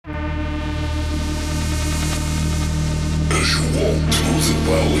As you walk through the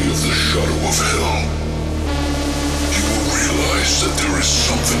valley of the shadow of hell, you will realize that there is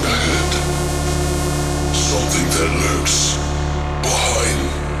something ahead. Something that lurks behind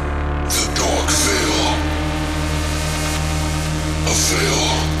the dark veil. A veil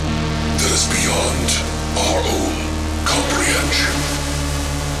that is beyond our own comprehension.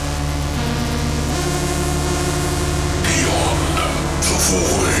 Beyond the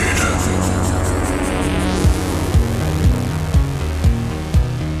void.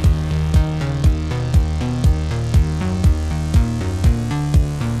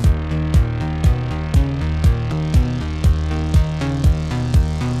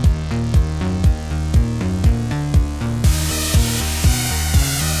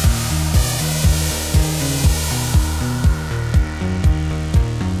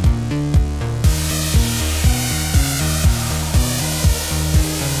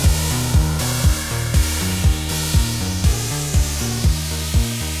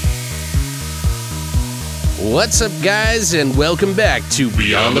 What's up, guys, and welcome back to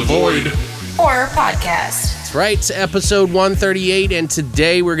Beyond the Void Horror Podcast. That's right, it's episode 138, and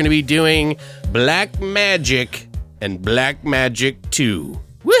today we're going to be doing Black Magic and Black Magic 2.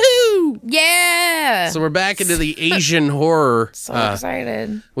 Woohoo! Yeah! So we're back into the Asian horror. So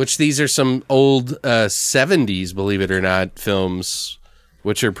excited. Which these are some old 70s, believe it or not, films,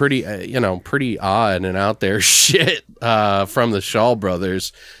 which are pretty, pretty odd and out there shit from the Shaw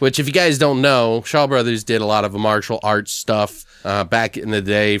Brothers. Which, if you guys don't know, Shaw Brothers did a lot of martial arts stuff back in the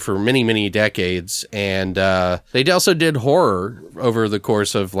day for many, many decades. And they also did horror over the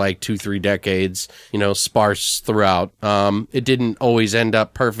course of like 2-3 decades, sparse throughout. It didn't always end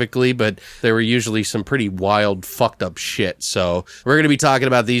up perfectly, but there were usually some pretty wild, fucked up shit. So we're going to be talking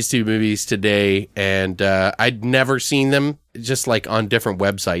about these two movies today. And I'd never seen them. Just like on different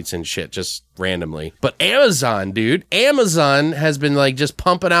websites and shit, just randomly. But Amazon, dude, Amazon has been like just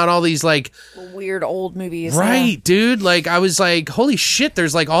pumping out all these like weird old movies. Right, dude. Like I was like, holy shit,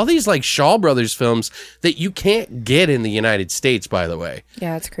 there's like all these like Shaw Brothers films that you can't get in the United States, by the way.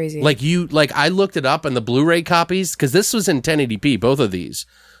 Yeah, it's crazy. Like I looked it up on the Blu-ray copies, because this was in 1080p, both of these.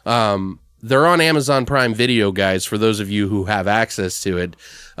 They're on Amazon Prime Video, guys, for those of you who have access to it.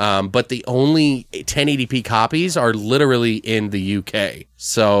 But the only 1080p copies are literally in the UK.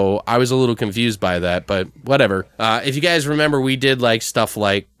 So I was a little confused by that, but whatever. If you guys remember, we did like stuff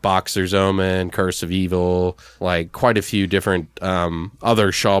like Boxer's Omen, Curse of Evil, like quite a few different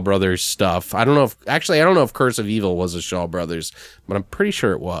other Shaw Brothers stuff. I don't know if Curse of Evil was a Shaw Brothers, but I'm pretty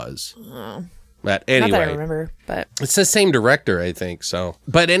sure it was. Oh. But anyway, not that I remember, but it's the same director, I think. So,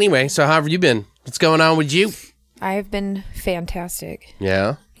 but anyway, so how have you been? What's going on with you? I've been fantastic.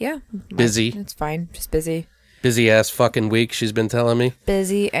 Yeah, busy. It's fine, just busy. Busy ass fucking week. She's been telling me.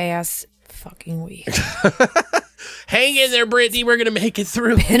 Busy ass fucking week. Hang in there, Brittany. We're gonna make it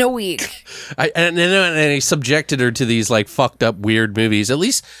through. In a week. And I subjected her to these like fucked up weird movies. At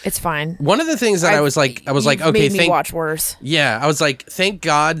least it's fine. One of the things that I was like, okay, made me watch worse. Yeah, I was like, thank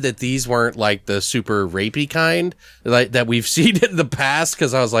God that these weren't like the super rapey kind like that we've seen in the past.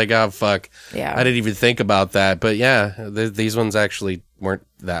 Because I was like, oh fuck, yeah, I didn't even think about that. But yeah, these ones actually weren't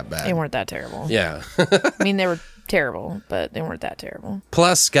that bad. They weren't that terrible. Yeah, I mean they were terrible, but they weren't that terrible.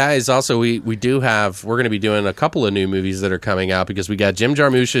 Plus, guys, also we're going to be doing a couple of new movies that are coming out, because we got Jim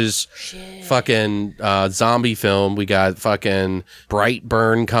Jarmusch's fucking zombie film. We got fucking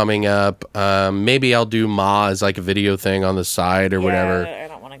Brightburn coming up. Maybe I'll do Ma as like a video thing on the side or whatever. I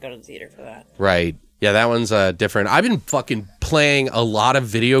don't want to go to the theater for that. Right. Yeah, that one's different. I've been fucking playing a lot of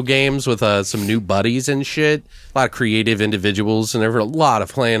video games with some new buddies and shit. A lot of creative individuals, and there were a lot of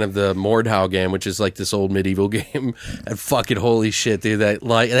playing of the Mordhau game, which is like this old medieval game. And fucking holy shit, dude,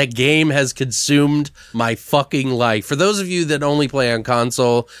 that game has consumed my fucking life. For those of you that only play on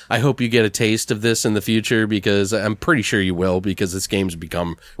console, I hope you get a taste of this in the future, because I'm pretty sure you will, because this game's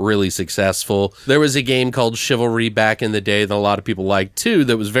become really successful. There was a game called Chivalry back in the day that a lot of people liked too,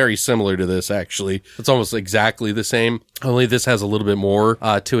 that was very similar to this, actually. It's almost exactly the same, only this has a little bit more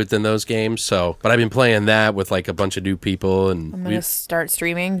to it than those games. So, but I've been playing that with like a bunch of new people, and I'm gonna start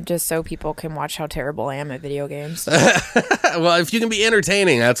streaming just so people can watch how terrible I am at video games. Well, if you can be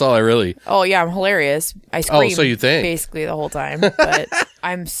entertaining, that's all I really. Oh yeah, I'm hilarious. I scream. Oh, so you think? Basically the whole time, but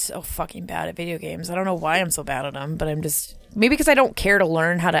I'm so fucking bad at video games. I don't know why I'm so bad at them, but I'm just maybe because I don't care to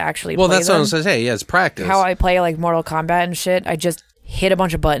learn how to actually. Well, play that's them. what I was gonna say. Yeah, it's practice. How I play like Mortal Kombat and shit. I just hit a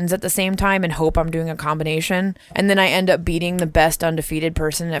bunch of buttons at the same time and hope I'm doing a combination, and then I end up beating the best undefeated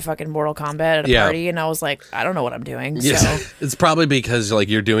person at fucking Mortal Kombat at a party, and I was like, I don't know what I'm doing. Yeah. So It's probably because like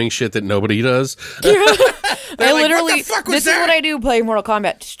you're doing shit that nobody does. I like, literally what the fuck was this that? is what I do playing Mortal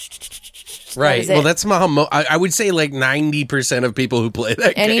Kombat. Right. is it. Well, that's how I would say like 90% of people who play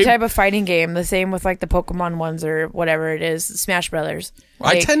that Any game. type of fighting game. The same with like the Pokemon ones or whatever it is. Smash Brothers.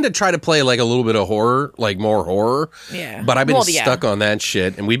 I tend to try to play like a little bit of horror, like more horror. Yeah. But I've been Well, yeah. stuck on that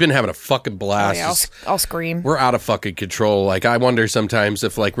shit, and we've been having a fucking blast. I'll scream. We're out of fucking control. Like, I wonder sometimes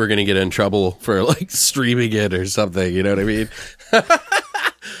if like we're gonna get in trouble for like streaming it or something. You know what I mean?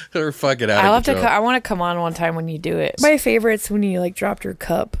 We're fucking out of control. I want to come on one time when you do it. My favorite's when you like dropped your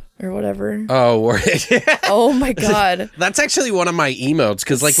cup or whatever. Oh, Oh my god. that's actually one of my emotes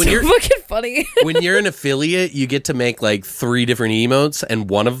because like when So you're fucking funny. when you're an affiliate, you get to make like 3 different emotes, and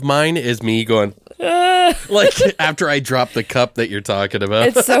one of mine is me going like after I drop the cup that you're talking about.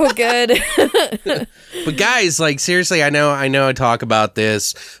 It's so good. But guys, like seriously, I know I talk about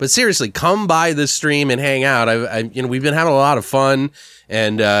this, but seriously, come by the stream and hang out. We've been having a lot of fun,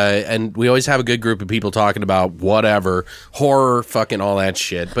 and we always have a good group of people talking about whatever horror, fucking all that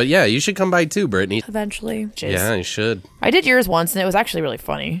shit. But yeah, you should come by too, Brittany. Eventually. Yeah, you should. I did yours once, and it was actually really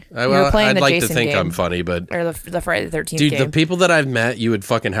funny. You Well, were playing I'd the like Jason to think game, I'm funny, but or the Friday the 13th dude, game. the people that I've met, you would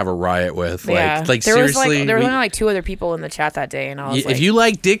fucking have a riot with. Yeah. Like there was seriously, there was only like 2 other people in the chat that day, and I was like, if you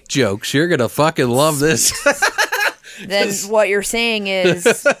like dick jokes, you're gonna fucking love this. then what you're saying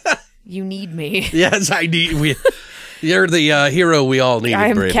is you need me. Yes, I need. You're the hero we all need.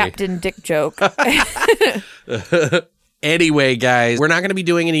 I'm Brittany. Captain Dick Joke. Anyway, guys, we're not going to be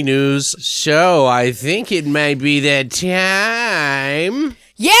doing any news, so I think it might be that time.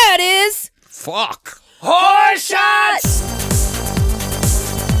 Yeah, it is. Fuck. Horse shots.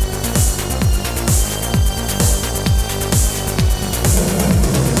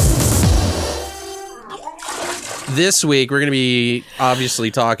 This week, we're going to be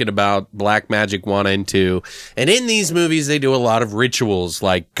obviously talking about Black Magic 1 and 2. And in these movies, they do a lot of rituals,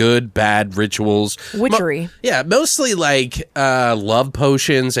 like good, bad rituals. Witchery. Mostly like love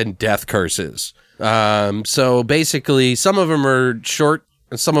potions and death curses. So basically, some of them are short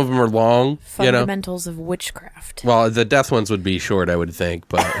and some of them are long. Fundamentals of witchcraft. Well, the death ones would be short, I would think,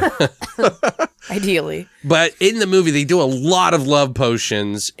 but Ideally. But in the movie, they do a lot of love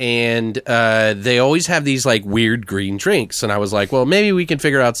potions, and they always have these like weird green drinks. And I was like, well, maybe we can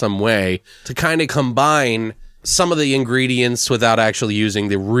figure out some way to kind of combine some of the ingredients without actually using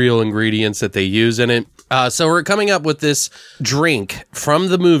the real ingredients that they use in it. So we're coming up with this drink from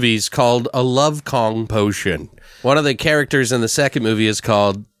the movies called a Love Kong potion. One of the characters in the second movie is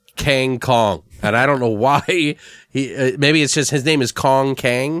called Kang Kong. And I don't know why maybe it's just his name is Kong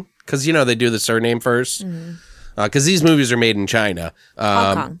Kang. Because, they do the surname first. Because these movies are made in China.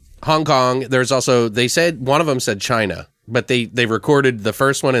 Hong Kong. There's also, they said, one of them said China. But they recorded the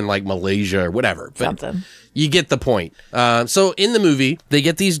first one in like Malaysia or whatever. But Something. You get the point. So in the movie, they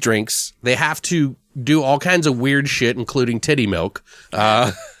get these drinks. They have to do all kinds of weird shit, including titty milk.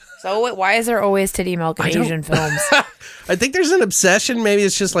 So why is there always titty milk in Asian films? I think there's an obsession. Maybe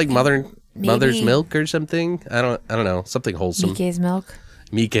it's just like mother's milk or something. I don't know. Something wholesome. Mickey's milk.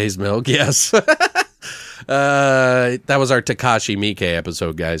 Miike's milk, yes. That was our Takashi Miike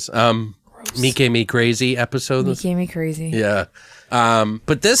episode, guys. Miike Me Crazy episode. Mickey me crazy. Yeah.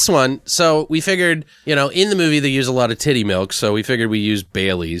 But this one, so we figured, in the movie they use a lot of titty milk, so we figured we use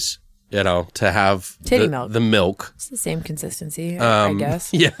Bailey's, to have titty milk. The milk. It's the same consistency, I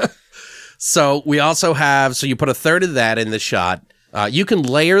guess. Yeah. So we also have, so you put a third of that in the shot. You can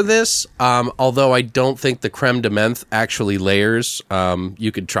layer this, although I don't think the creme de menthe actually layers.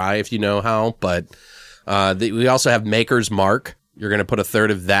 You could try if you know how, but we also have Maker's Mark. You're going to put a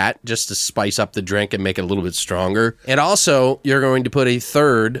third of that just to spice up the drink and make it a little bit stronger. And also, you're going to put a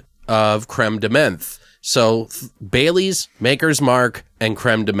third of creme de menthe. So Bailey's, Maker's Mark, and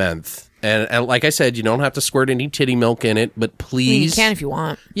creme de menthe. And like I said, you don't have to squirt any titty milk in it, but please. You can if you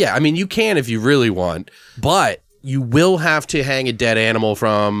want. Yeah, you can if you really want. But you will have to hang a dead animal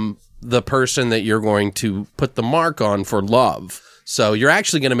from the person that you're going to put the mark on for love. So you're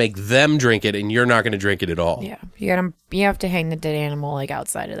actually going to make them drink it, and you're not going to drink it at all. Yeah, you have to hang the dead animal like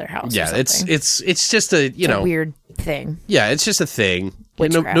outside of their house. Yeah, or something. it's just a a weird thing. Yeah, it's just a thing.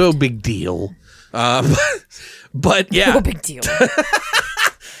 Witchcraft. No big deal. But yeah, No big deal.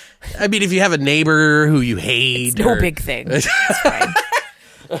 if you have a neighbor who you hate, No big thing. It's fine.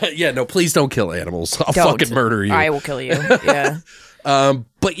 yeah, no, please don't kill animals. I'll Don't. fucking murder you. I will kill you. Yeah.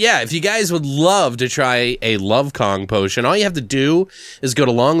 But yeah, if you guys would love to try a Love Kong potion, all you have to do is go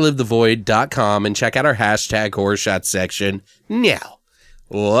to longlivethevoid.com and check out our hashtag horror shots section now.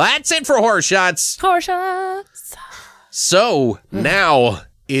 Well, that's it for horror shots. Horror shots. So now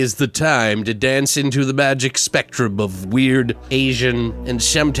is the time to dance into the magic spectrum of weird Asian and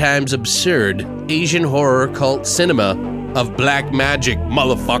sometimes absurd Asian horror cult cinema of black magic,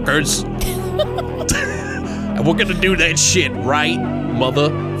 motherfuckers. And we're gonna do that shit right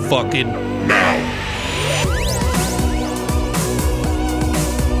motherfucking now.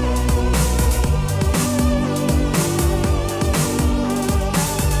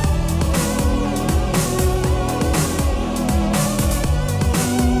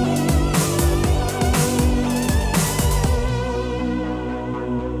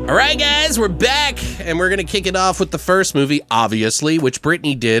 All right, guys, we're back, and we're going to kick it off with the first movie, obviously, which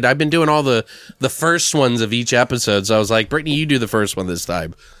Brittany did. I've been doing all the first ones of each episode, so I was like, Brittany, you do the first one this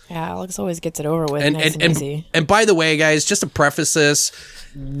time. Yeah, Alex always gets it over with, nice and easy. And by the way, guys, just to preface this,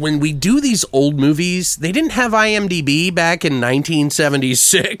 when we do these old movies, they didn't have IMDb back in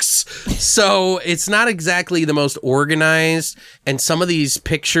 1976, so it's not exactly the most organized, and some of these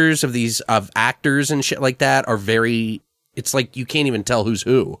pictures of actors and shit like that are very... It's like you can't even tell who's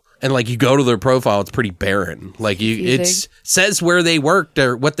who. And like you go to their profile, it's pretty barren. Like it says where they worked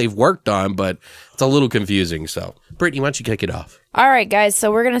or what they've worked on, but it's a little confusing. So, Brittany, why don't you kick it off? All right, guys. So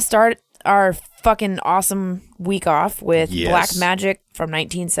we're going to start our fucking awesome week off with Black Magic from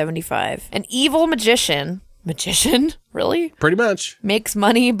 1975. An evil magician, really? Pretty much. Makes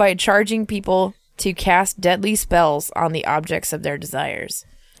money by charging people to cast deadly spells on the objects of their desires.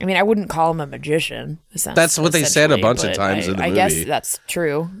 I mean, I wouldn't call him a magician. That's what they said a bunch of times in the movie. I guess that's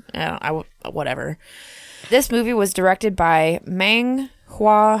true. Whatever. This movie was directed by Meng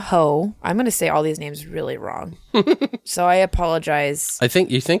Hua Ho. I'm going to say all these names really wrong. So I apologize.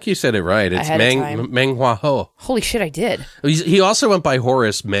 You think you said it right. It's Meng Hua Ho. Holy shit, I did. He also went by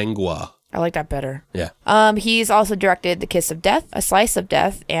Horace Mengua. I like that better. Yeah. He's also directed The Kiss of Death, A Slice of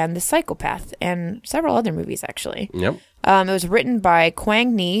Death, and The Psychopath, and several other movies, actually. Yep. It was written by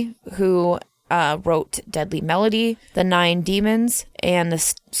Quang Ni, who wrote Deadly Melody, The Nine Demons, and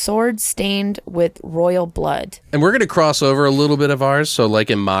The Sword Stained with Royal Blood. And we're going to cross over a little bit of ours. So like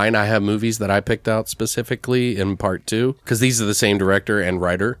in mine, I have movies that I picked out specifically in part 2, because these are the same director and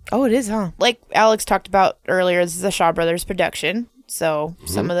writer. Oh, it is, huh? Like Alex talked about earlier, this is a Shaw Brothers production. So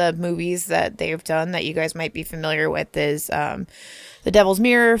some of the movies that they've done that you guys might be familiar with is The Devil's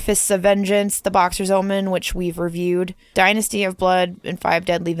Mirror, Fists of Vengeance, The Boxer's Omen, which we've reviewed, Dynasty of Blood, and Five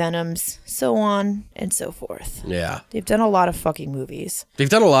Deadly Venoms, so on and so forth. Yeah. They've done a lot of fucking movies. They've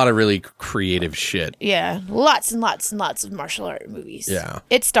done a lot of really creative shit. Yeah. Lots and lots and lots of martial art movies. Yeah.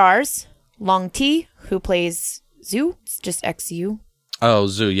 It stars Long Ti, who plays Zhu. It's just X-U. Oh,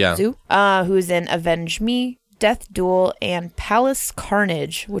 Zhu, yeah. Zhu, who's in Avenge Me, Death Duel, and Palace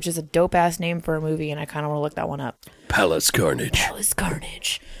Carnage, which is a dope-ass name for a movie, and I kind of want to look that one up. Palace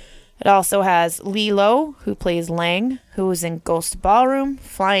Carnage. It also has Li Lo, who plays Lang, who was in Ghost Ballroom,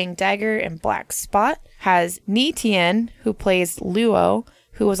 Flying Dagger, and Black Spot. Has Ni Tien, who plays Luo,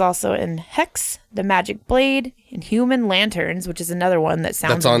 who was also in Hex, The Magic Blade, and Human Lanterns, which is another one that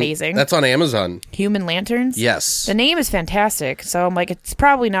sounds amazing. That's on Amazon. Human Lanterns? Yes. The name is fantastic, so I'm like, it's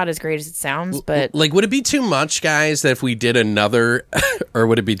probably not as great as it sounds, but... Like, would it be too much, guys, that if we did another, or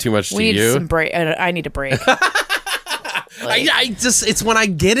would it be too much to you? We need some break. I need a break. It's when I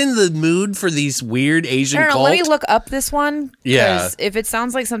get in the mood for these weird Asian cults. Let me look up this one. Yeah. Because if it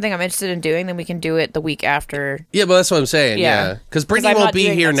sounds like something I'm interested in doing, then we can do it the week after. Yeah, but that's what I'm saying. Yeah. Because Brittany won't be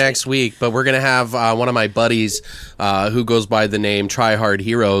here next week, but we're going to have one of my buddies who goes by the name Try Hard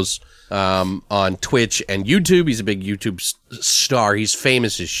Heroes on Twitch and YouTube. He's a big YouTube star. He's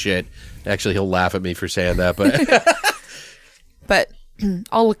famous as shit. Actually, he'll laugh at me for saying that, but... But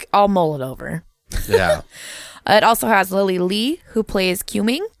I'll mull it over. Yeah. It also has Lily Lee, who plays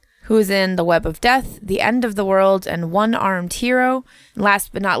Qming, who is in The Web of Death, The End of the World, and One Armed Hero.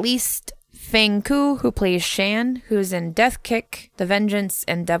 Last but not least, Feng Ku, who plays Shan, who's in Death Kick, The Vengeance,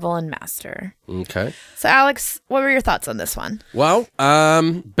 and Devil and Master. Okay. So, Alex, what were your thoughts on this one? Well,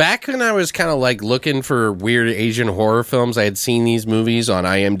 back when I was kind of like looking for weird Asian horror films, I had seen these movies on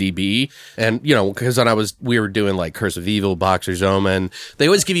IMDb, and because we were doing like Curse of Evil, Boxer's Omen, they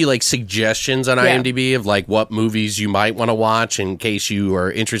always give you like suggestions on IMDb of like what movies you might want to watch in case you are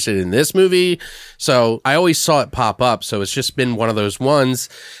interested in this movie. So I always saw it pop up. So it's just been one of those ones,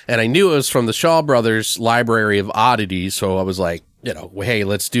 and I knew it was from the Shaw Brothers Library of Oddities. So I was like, hey,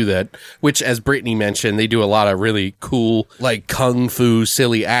 let's do that. Which, as Brittany mentioned, they do a lot of really cool, like, kung fu,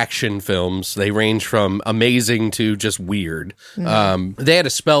 silly action films. They range from amazing to just weird. Mm-hmm. They had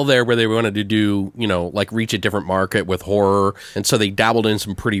a spell there where they wanted to do, like, reach a different market with horror. And so they dabbled in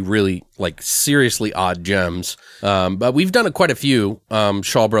some pretty, really, like, seriously odd gems. But we've done quite a few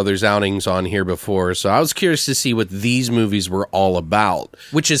Shaw Brothers outings on here before. So I was curious to see what these movies were all about,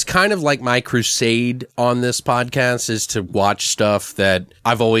 which is kind of like my crusade on this podcast, is to watch stuff stuff that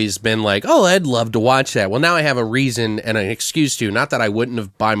I've always been like, oh, I'd love to watch that. Well, now I have a reason and an excuse to. Not that I wouldn't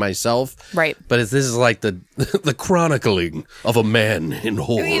have by myself. Right. But this is like the chronicling of a man in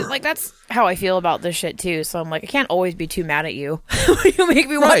horror. I mean, like, that's how I feel about this shit, too. So I'm like, I can't always be too mad at you when you make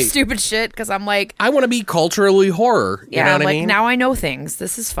me watch stupid shit, because I'm like... I want to be culturally horror. You know what I mean? Now I know things.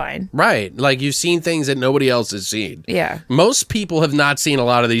 This is fine. Right. Like, you've seen things that nobody else has seen. Yeah. Most people have not seen a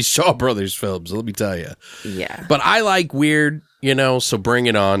lot of these Shaw Brothers films, let me tell you. Yeah. But I like weird, so bring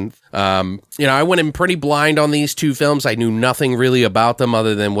it on. I went in pretty blind on these two films. I knew nothing really about them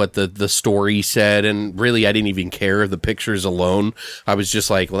other than what the story said, and really I didn't even care the pictures alone. I was just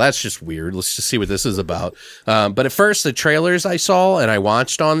like, well, that's just weird. Let's just see what this is about. But at first, the trailers I saw and I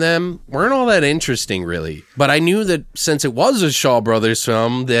watched on them weren't all that interesting, really. But I knew that since it was a Shaw Brothers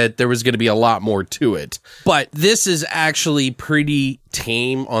film, that there was going to be a lot more to it. But this is actually pretty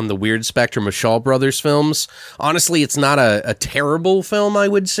tame on the weird spectrum of Shaw Brothers films. Honestly, it's not a terrible film, I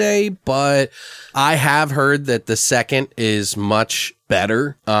would say, but I have heard that the second is much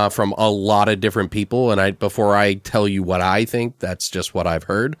better from a lot of different people. And before I tell you what I think, that's just what I've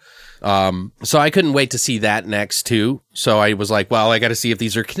heard. So I couldn't wait to see that next too. So I was like, well, I got to see if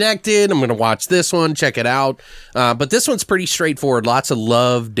these are connected. I'm going to watch this one, check it out. But this one's pretty straightforward. Lots of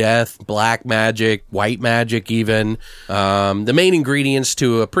love, death, black magic, white magic even. The main ingredients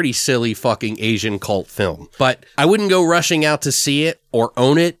to a pretty silly fucking Asian cult film. But I wouldn't go rushing out to see it or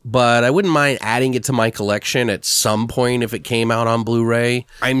own it, but I wouldn't mind adding it to my collection at some point if it came out on Blu-ray.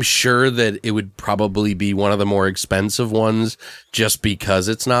 I'm sure that it would probably be one of the more expensive ones just because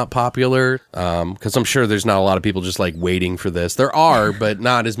it's not popular. Because I'm sure there's not a lot of people just like waiting for this. There are, but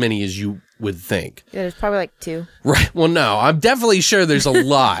not as many as you would think. Yeah, there's probably like 2. Right. Well, no, I'm definitely sure there's a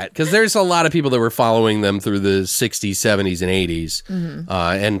lot, because there's a lot of people that were following them through the 60s, 70s, and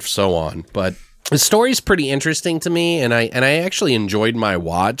 80s, and so on. But the story's pretty interesting to me, and I actually enjoyed my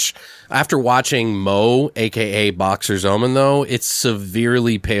watch. After watching Mo, aka Boxer's Omen, though, it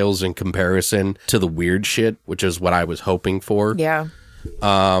severely pales in comparison to the weird shit, which is what I was hoping for. Yeah.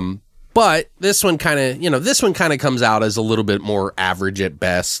 But this one kind of comes out as a little bit more average at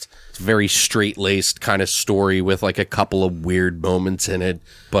best. It's a very straight-laced kind of story with like a couple of weird moments in it,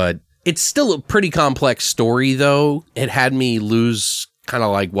 but it's still a pretty complex story, though. It had me lose kind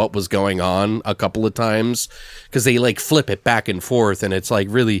of like what was going on a couple of times, because they like flip it back and forth, and it's like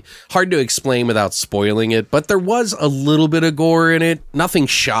really hard to explain without spoiling it. But there was a little bit of gore in it. Nothing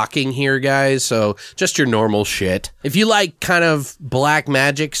shocking here, guys, so just your normal shit. If you like kind of black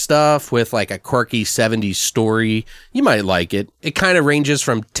magic stuff with like a quirky 70s story, you might like it. It kind of ranges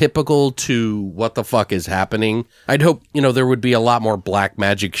from typical to what the fuck is happening. I'd hope, there would be a lot more black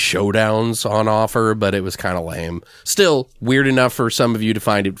magic showdowns on offer, but it was kind of lame. Still, weird enough for some of you to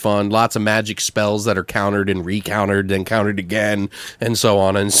find it fun. Lots of magic spells that are countered and recountered, then countered again, and so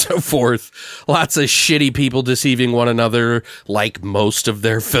on and so forth. Lots of shitty people deceiving one another, like most of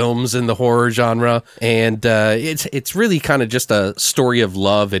their films in the horror genre. And it's really kind of just a story of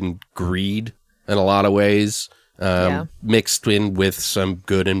love and greed in a lot of ways. Mixed in with some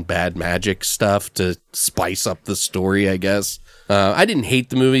good and bad magic stuff to spice up the story, I guess. I didn't hate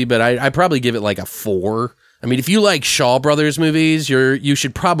the movie, but I'd probably give it like a 4. I mean, if you like Shaw Brothers movies, you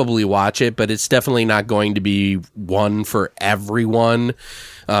should probably watch it, but it's definitely not going to be one for everyone.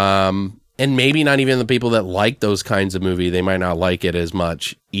 And maybe not even the people that like those kinds of movie, they might not like it as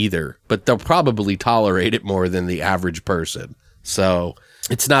much either, but they'll probably tolerate it more than the average person. So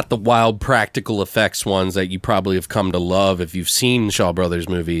it's not the wild practical effects ones that you probably have come to love if you've seen Shaw Brothers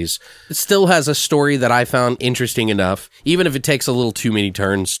movies. It still has a story that I found interesting enough, even if it takes a little too many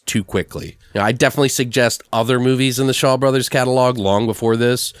turns too quickly. I definitely suggest other movies in the Shaw Brothers catalog long before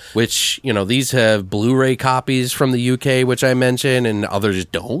this, which, these have Blu-ray copies from the UK, which I mentioned, and others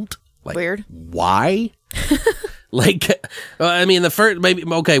don't. Like, weird. Why? Like, I mean, the first, maybe,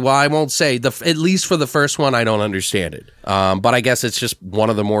 okay, well, I won't say, at least for the first one, I don't understand it. But I guess it's just one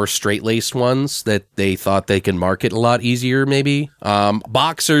of the more straight-laced ones that they thought they can market a lot easier, maybe.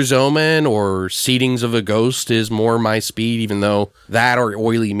 Boxer's Omen or Seedings of a Ghost is more my speed, even though that or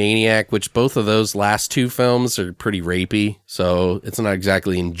Oily Maniac, which both of those last two films are pretty rapey, so it's not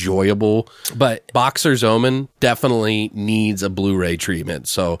exactly enjoyable. But Boxer's Omen definitely needs a Blu-ray treatment,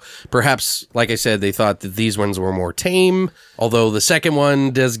 so perhaps, like I said, they thought that these ones were more tame, although the second one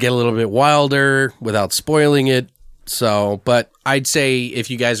does get a little bit wilder without spoiling it. So, but I'd say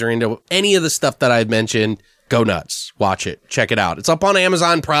if you guys are into any of the stuff that I've mentioned, go nuts. Watch it. Check it out. It's up on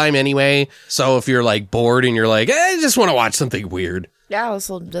Amazon Prime anyway. So if you're like bored and you're like, I just want to watch something weird, Yeah,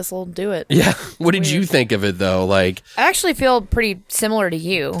 this'll do it. Yeah. What did you think of it though? Like, I actually feel pretty similar to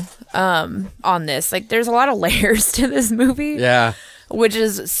you on this. Like, there's a lot of layers to this movie. yeah. Which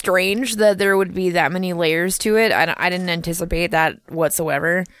is strange that there would be that many layers to it. I didn't anticipate that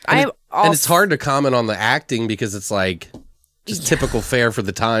whatsoever. And it's hard to comment on the acting because it's like just typical fare for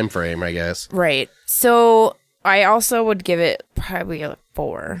the time frame, I guess. Right. So I also would give it probably a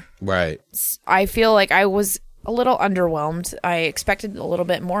 4. Right. I feel like I was a little underwhelmed. I expected a little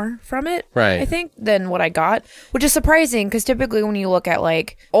bit more from it, right, I think, than what I got, which is surprising because typically when you look at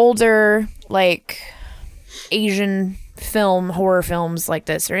like older, like Asian horror films like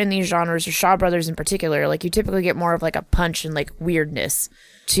this, or in these genres, or Shaw Brothers in particular, like you typically get more of like a punch and like weirdness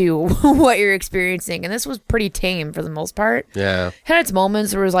to what you're experiencing, and this was pretty tame for the most part. Yeah, had its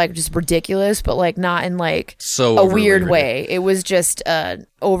moments where it was like just ridiculous, but like not in like so a weird way. It was just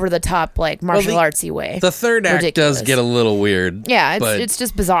over the top, like martial artsy way. The third act does get a little weird. Yeah, it's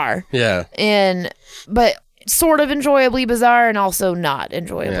just bizarre. Yeah, but sort of enjoyably bizarre, and also not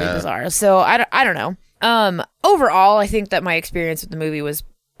enjoyably bizarre. So I don't know. Overall, I think that my experience with the movie was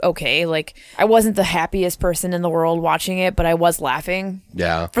okay. Like, I wasn't the happiest person in the world watching it, but I was laughing.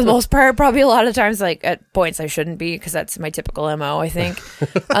 Yeah. For the most part, probably a lot of times, like, at points I shouldn't be, because that's my typical MO, I think.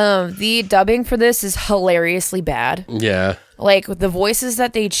 The dubbing for this is hilariously bad. Yeah. Like, the voices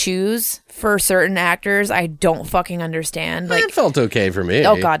that they choose for certain actors, I don't fucking understand. Like, it felt okay for me.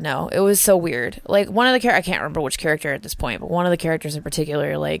 Oh, God, no. It was so weird. Like, one of the I can't remember which character at this point, but one of the characters in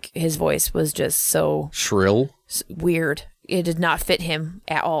particular, like, his voice was just so... shrill? Weird. It did not fit him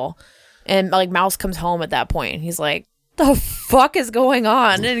at all. And, like, Mouse comes home at that point, and he's like, the fuck is going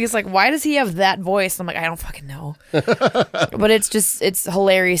on? And he's like, why does he have that voice? I'm like, I don't fucking know. But it's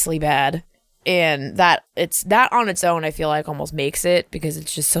hilariously bad. And that on its own, I feel like almost makes it, because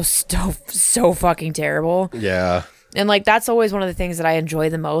it's just so fucking terrible. Yeah. And like, that's always one of the things that I enjoy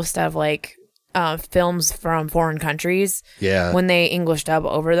the most out of like films from foreign countries. Yeah. When they English dub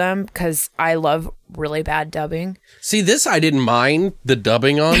over them, because I love really bad dubbing. See, this I didn't mind the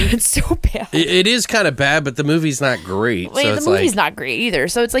dubbing on. It's so bad. It is kind of bad, but the movie's not great. Like, so the movie's not great either.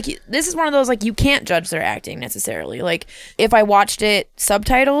 So it's like, this is one of those, like, you can't judge their acting necessarily. Like, if I watched it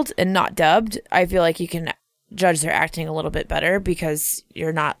subtitled and not dubbed, I feel like you can judge their acting a little bit better, because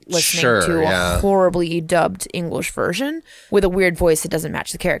you're not listening to a horribly dubbed English version with a weird voice that doesn't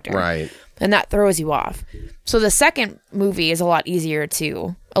match the character. Right. And that throws you off. So the second movie is a little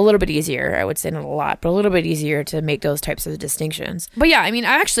bit easier, I would say, not a lot, but a little bit easier to make those types of distinctions. But yeah, I mean,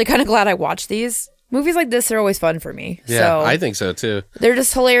 I'm actually kind of glad I watched these. Movies like this are always fun for me. Yeah, so I think so too. They're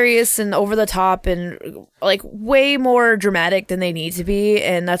just hilarious and over the top and like way more dramatic than they need to be,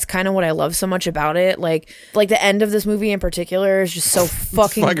 and that's kind of what I love so much about it. Like the end of this movie in particular is just so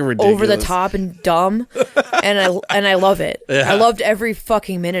fucking over the top and dumb, and I love it. Yeah. I loved every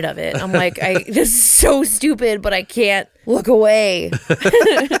fucking minute of it. I'm like, this is so stupid, but I can't look away.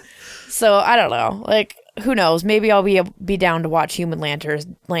 So I don't know, like, who knows? Maybe I'll be down to watch Human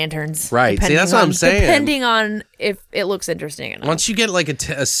Lanterns. Right. See, that's what I'm saying. Depending on if it looks interesting enough. Once you get like a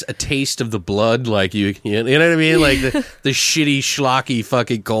taste of the blood, like you know what I mean, like the shitty schlocky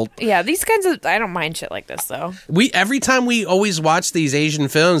fucking cult. Yeah, these kinds of, I don't mind shit like this though. Every time we always watch these Asian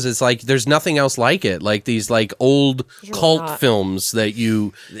films, it's like there's nothing else like it. Like these like old cult films that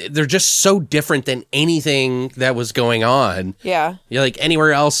they're just so different than anything that was going on. Yeah. You're like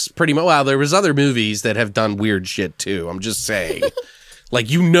anywhere else pretty much. Well, there was other movies that have done weird shit too. I'm just saying. Like,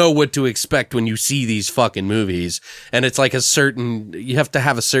 you know what to expect when you see these fucking movies. And it's like you have to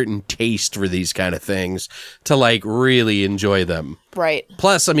have a certain taste for these kind of things to like really enjoy them. Right.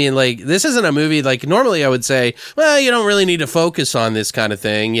 Plus, I mean, like, this isn't a movie, like, normally I would say, well, you don't really need to focus on this kind of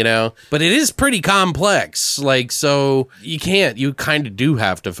thing, you know? But it is pretty complex. Like, so you kind of do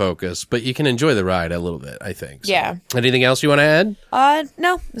have to focus, but you can enjoy the ride a little bit, I think. So. Yeah. Anything else you want to add?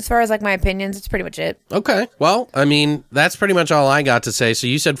 No. As far as, like, my opinions, it's pretty much it. Okay. Well, I mean, that's pretty much all I got to say. So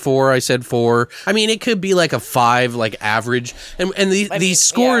you said 4, I said 4. I mean, it could be like a 5, like, average. And these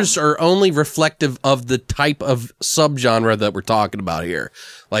scores are only reflective of the type of subgenre that we're talking about here,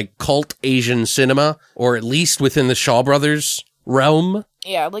 like cult Asian cinema, or at least within the Shaw Brothers realm.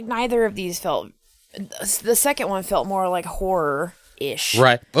 Yeah, like neither of these felt. The second one felt more like horror-ish,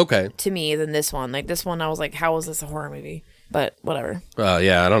 right? Okay, to me than this one. Like this one, I was like, "How is this a horror movie?" But whatever.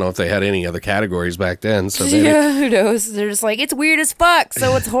 Yeah, I don't know if they had any other categories back then. So yeah, who knows? They're just like, it's weird as fuck,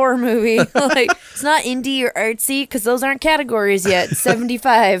 so it's a horror movie. Like, it's not indie or artsy, because those aren't categories yet.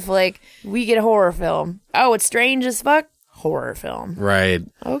 75, like, we get a horror film. Oh, it's strange as fuck? Horror film. Right.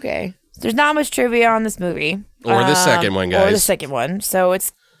 Okay. There's not much trivia on this movie. Or the second one, guys. Or the second one. So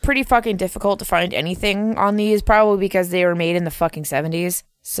it's pretty fucking difficult to find anything on these, probably because they were made in the fucking 70s.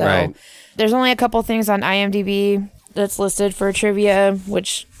 So there's only a couple things on IMDb that's listed for trivia,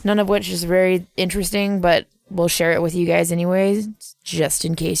 which none of which is very interesting, but we'll share it with you guys anyways, just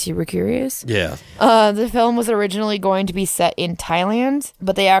in case you were curious. Yeah. The film was originally going to be set in Thailand,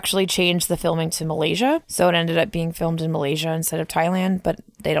 but they actually changed the filming to Malaysia. So it ended up being filmed in Malaysia instead of Thailand, but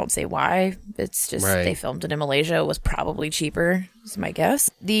they don't say why. It's just they filmed it in Malaysia. It was probably cheaper, is my guess.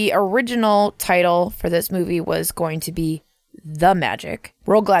 The original title for this movie was going to be The Magic.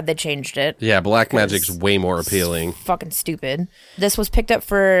 Real glad they changed it. Yeah, Black Magic's way more appealing. Fucking stupid. This was picked up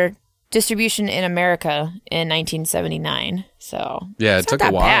for distribution in America in 1979. So yeah, it took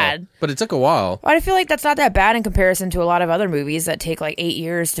a while. Bad. But it took a while. But I feel like that's not that bad in comparison to a lot of other movies that take like 8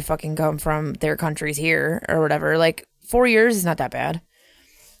 years to fucking come from their countries here or whatever. Like 4 years is not that bad.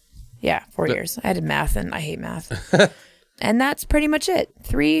 Yeah, 4 years. I did math and I hate math. And that's pretty much it.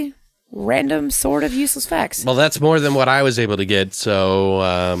 3 random sort of useless facts. Well, that's more than what I was able to get, so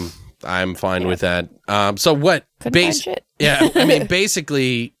I'm fine with that. So what? Couldn't find shit. Yeah, I mean,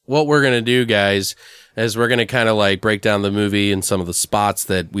 basically, what we're gonna do, guys, is we're gonna kind of like break down the movie and some of the spots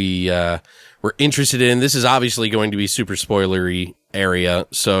that we were interested in. This is obviously going to be super spoilery area,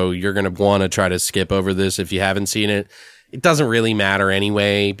 so you're gonna want to try to skip over this if you haven't seen it. It doesn't really matter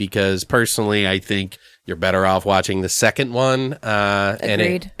anyway, because personally, I think you're better off watching the second one.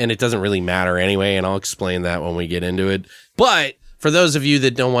 Agreed. And it doesn't really matter anyway, and I'll explain that when we get into it. But for those of you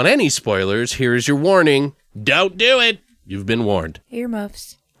that don't want any spoilers, here's your warning. Don't do it. You've been warned.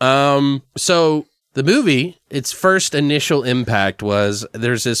 Earmuffs. So the movie, its first initial impact was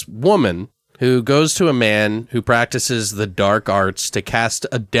there's this woman who goes to a man who practices the dark arts to cast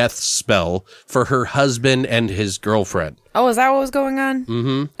a death spell for her husband and his girlfriend. Oh, is that what was going on?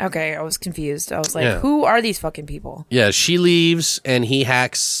 Mm-hmm. Okay, I was confused. I was like, who are these fucking people? Yeah, she leaves and he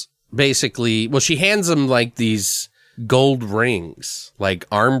hacks basically, well, she hands him like these gold rings, like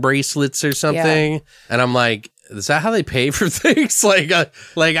arm bracelets or something. Yeah. And I'm like, is that how they pay for things? like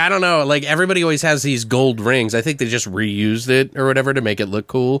I don't know. Like everybody always has these gold rings. I think they just reused it or whatever to make it look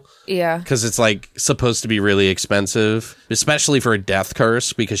cool. Yeah. Because it's like supposed to be really expensive, especially for a death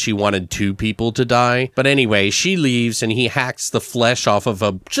curse because she wanted 2 people to die. But anyway, she leaves and he hacks the flesh off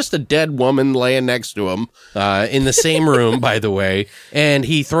of just a dead woman laying next to him in the same room, by the way. And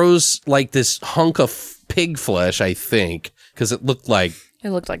he throws like this hunk of pig flesh, I think, because it looked like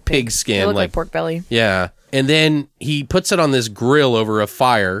pig skin. It looked like pork belly. Yeah. And then he puts it on this grill over a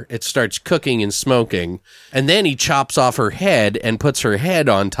fire. It starts cooking and smoking. And then he chops off her head and puts her head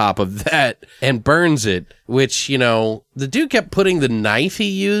on top of that and burns it, which, you know, the dude kept putting the knife he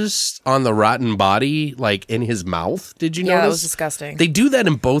used on the rotten body, like, in his mouth. Did you notice? Yeah, that was disgusting. They do that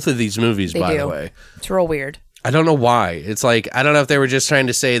in both of these movies, by the way. It's real weird. I don't know why. It's like, I don't know if they were just trying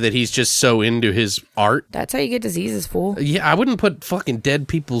to say that he's just so into his art. That's how you get diseases, fool. Yeah, I wouldn't put fucking dead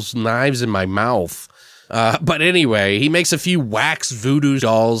people's knives in my mouth. But anyway, he makes a few wax voodoo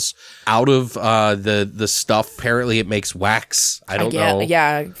dolls out of the stuff. Apparently it makes wax. I don't know.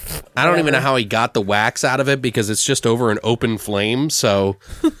 Yeah. I don't even know how he got the wax out of it because it's just over an open flame. So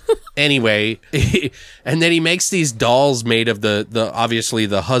anyway, and then he makes these dolls made of the obviously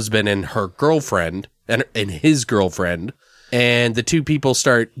the husband and her girlfriend and his girlfriend. And the 2 people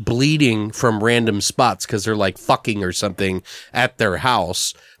start bleeding from random spots because they're like fucking or something at their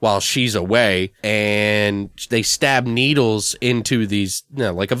house while she's away. And they stab needles into these,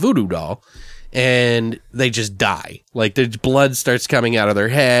 like a voodoo doll. And they just die. Like the blood starts coming out of their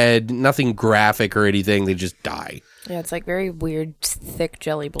head. Nothing graphic or anything. They just die. Yeah, it's like very weird, thick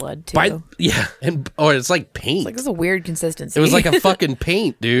jelly blood, too. Or it's like paint. It's like this is a weird consistency. It was like a fucking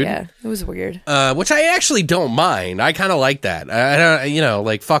paint, dude. Yeah, it was weird. Which I actually don't mind. I kind of like that. I don't,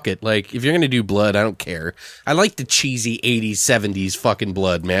 like, fuck it. Like, if you're going to do blood, I don't care. I like the cheesy 80s, 70s fucking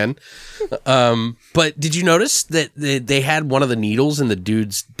blood, man. But did you notice that they had one of the needles in the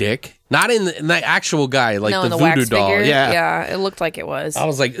dude's dick? Not in the actual guy, like the voodoo wax doll. Figure. Yeah. Yeah, it looked like it was. I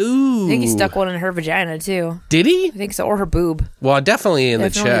was like, ooh. I think he stuck one in her vagina, too. Did he? I think so, or her boob. Well, definitely in the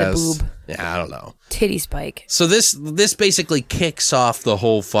chest. The boob. Yeah, I don't know. Titty spike. So this basically kicks off the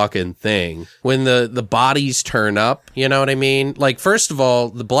whole fucking thing. When the bodies turn up, you know what I mean? Like, first of all,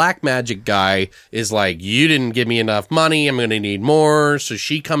 the black magic guy is like, you didn't give me enough money, I'm gonna need more. So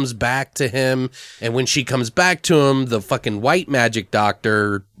she comes back to him, and when she comes back to him, the fucking white magic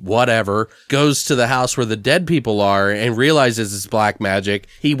doctor, whatever, goes to the house where the dead people are and realizes it's black magic.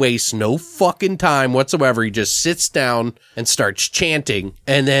 He wastes no fucking time whatsoever. He just sits down and starts chanting.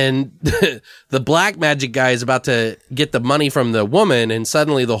 And then the black magic guy is about to get the money from the woman, and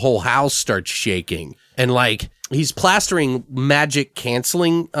suddenly the whole house starts shaking. And like, he's plastering magic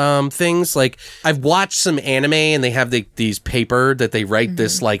canceling things. Like, I've watched some anime and they have these paper that they write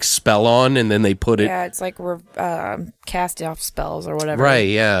this like spell on, and then they put it. Yeah, it's like cast off spells or whatever. Right,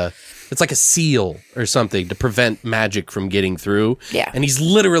 yeah. It's like a seal or something to prevent magic from getting through. Yeah. And he's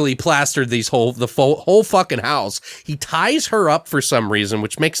literally plastered the whole fucking house. He ties her up for some reason,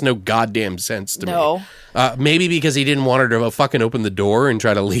 which makes no goddamn sense to me. Maybe because he didn't want her to fucking open the door and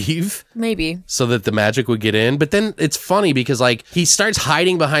try to leave. Maybe. So that the magic would get in. But then it's funny because, like, he starts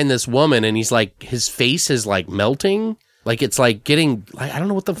hiding behind this woman and he's like, his face is like melting. Like, it's like getting, like, I don't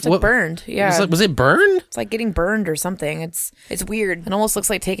know what the fuck. Like burned, yeah. Was it burned? It's like getting burned or something. It's weird. It almost looks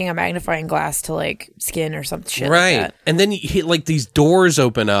like taking a magnifying glass to like skin or some shit right. like that. And then like these doors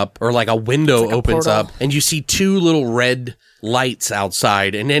open up, or like a window like a opens portal. up, and you see two little red lights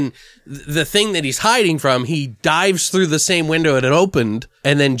outside. And then the thing that he's hiding from, he dives through the same window that it opened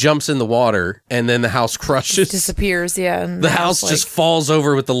and then jumps in the water, and then the house crushes. Disappears, yeah. And the house just falls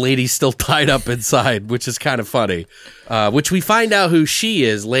over with the lady still tied up inside, which is kind of funny. Which we find out who she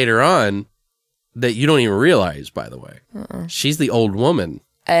is later on, that you don't even realize, by the way. She's the old woman.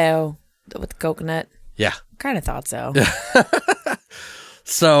 Oh, with the coconut. Yeah. Kind of thought so.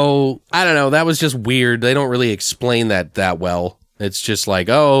 So, I don't know. That was just weird. They don't really explain that well. It's just like,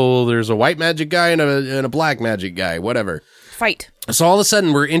 oh, there's a white magic guy and a black magic guy, whatever. Fight. So all of a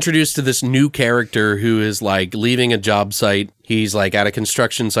sudden, we're introduced to this new character who is like leaving a job site. He's like at a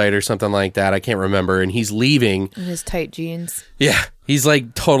construction site or something like that. I can't remember. And he's leaving. In his tight jeans. Yeah. He's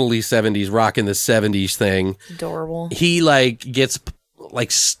like totally 70s, rocking the 70s thing. Adorable. He like gets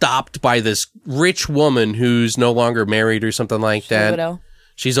like stopped by this rich woman who's no longer married or something like that. A widow.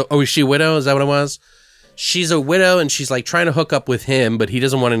 Is she a widow? Is that what it was? She's a widow and she's like trying to hook up with him, but he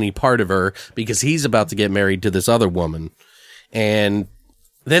doesn't want any part of her because he's about to get married to this other woman. And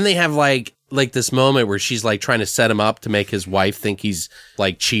then they have like this moment where she's like trying to set him up to make his wife think he's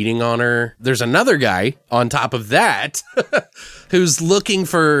like cheating on her. There's another guy on top of that who's looking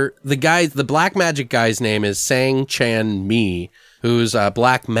for the black magic guy's name is Sang Chan Mi, who's a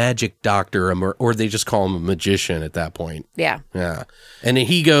black magic doctor, or they just call him a magician at that point. Yeah. Yeah. And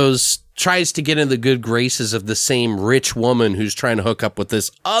he tries to get in the good graces of the same rich woman who's trying to hook up with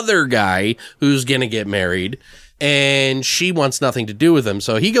this other guy who's going to get married. And she wants nothing to do with him.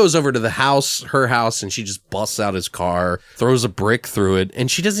 So he goes over to her house, and she just busts out his car, throws a brick through it,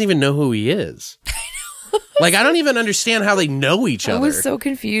 and she doesn't even know who he is. Like, I don't even understand how they know each other. I was so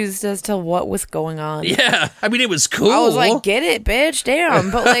confused as to what was going on. Yeah. I mean, it was cool. I was like, get it, bitch,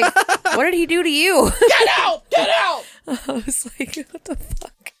 damn. But like, what did he do to you? Get out! Get out! I was like, what the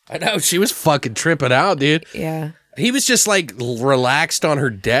fuck? I know, she was fucking tripping out, dude. Yeah. He was just like relaxed on her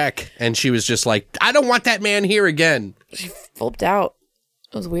deck, and she was just like, I don't want that man here again. She flipped out.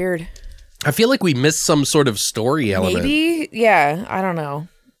 It was weird. I feel like we missed some sort of story element. Maybe? Yeah, I don't know.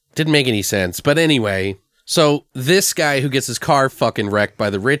 Didn't make any sense. But anyway, so this guy who gets his car fucking wrecked by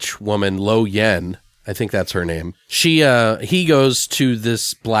the rich woman, Lo Yen, I think that's her name. He goes to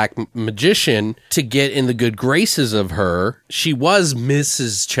this black magician to get in the good graces of her. She was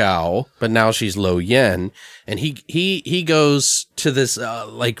Mrs. Chow, but now she's Lo Yen. And he goes to this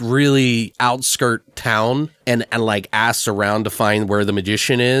like really outskirt town and like asks around to find where the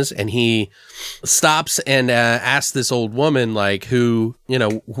magician is. And he stops and asks this old woman like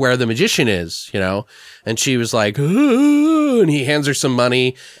where the magician is, and she was like, and he hands her some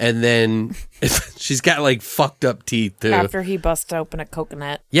money, and then she's got like fucked up teeth too. After he busts open a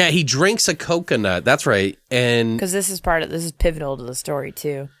coconut. Yeah, he drinks a coconut. That's right. And because this is pivotal to the story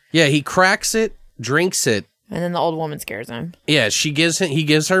too. Yeah, he cracks it, drinks it. And then the old woman scares him. Yeah, he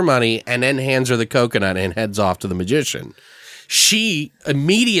gives her money and then hands her the coconut and heads off to the magician. She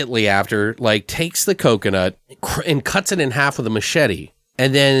immediately after like takes the coconut and cuts it in half with a machete.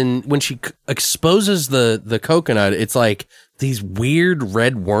 And then when she exposes the coconut, it's like these weird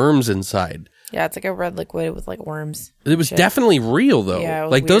red worms inside. Yeah, it's like a red liquid with like worms. It was definitely real though. Yeah,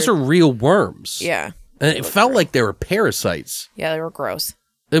 like weird. Those are real worms. Yeah. And it felt like they were parasites. Yeah, they were gross.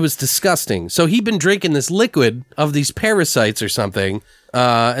 It was disgusting. So he'd been drinking this liquid of these parasites or something,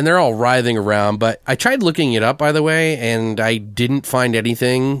 and they're all writhing around. But I tried looking it up, by the way, and I didn't find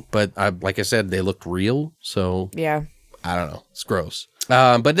anything. But like I said, they looked real. So yeah, I don't know. It's gross.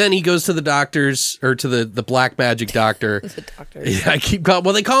 But then he goes to the doctors, or to the black magic doctor. The doctor. Yeah,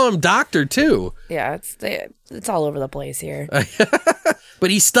 they call him doctor too. Yeah, it's all over the place here. But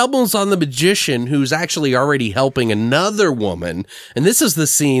he stumbles on the magician who's actually already helping another woman. And this is the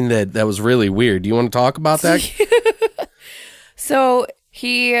scene that was really weird. Do you want to talk about that? So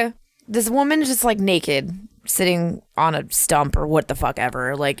the this woman's just like naked, sitting on a stump or what the fuck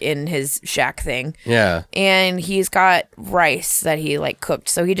ever, like in his shack thing. Yeah. And he's got rice that he like cooked.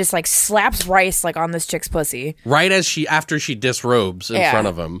 So he just like slaps rice like on this chick's pussy. Right after she disrobes in front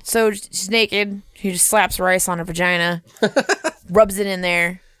of him. So she's naked. He just slaps rice on her vagina, rubs it in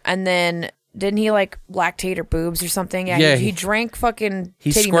there, and then didn't he like lactate her boobs or something? Yeah. He drank fucking.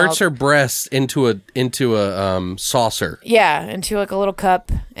 He squirts her breasts into a saucer. Yeah, into like a little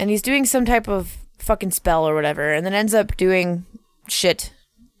cup, and he's doing some type of fucking spell or whatever, and then ends up doing shit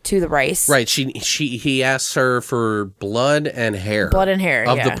to the rice. Right. He asks her for blood and hair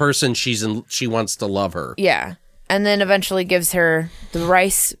of the person she wants to love her. Yeah, and then eventually gives her the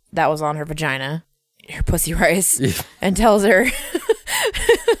rice that was on her vagina, her pussy rice, and tells her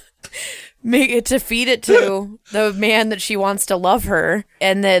to feed it to the man that she wants to love her,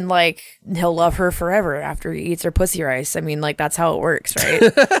 and then like he'll love her forever after he eats her pussy rice. I mean, like that's how it works, right?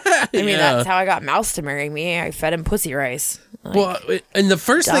 I mean, that's how I got Mouse to marry me. I fed him pussy rice. Like, well, and the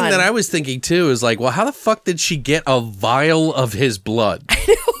first thing that I was thinking too is like, well, how the fuck did she get a vial of his blood? I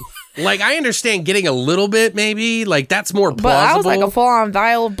know. Like, I understand getting a little bit, maybe. Like, that's more plausible. But I was like a full-on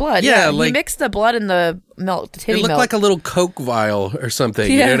vial of blood. Yeah, like, he mixed the blood in the milk, titty milk. It looked like a little Coke vial or something.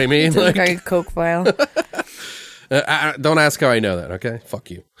 You know what I mean? It's like a Coke vial. Don't ask how I know that, okay?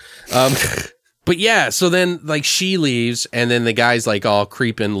 Fuck you. But yeah, so then, like, she leaves, and then the guy's, like, all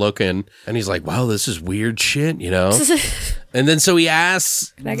creeping, looking, and he's like, wow, this is weird shit, you know? And then so he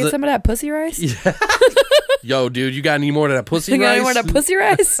asks... Can I get some of that pussy rice? Yeah. Yo, dude, you got any more of that pussy rice? You got any more of that pussy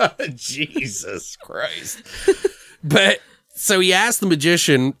rice? Jesus Christ. But, so he asked the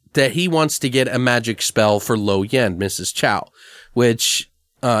magician that he wants to get a magic spell for Lo Yen, Mrs. Chow, which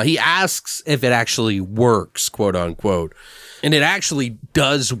he asks if it actually works, quote unquote. And it actually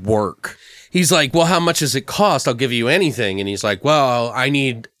does work. He's like, well, how much does it cost? I'll give you anything. And he's like, well, I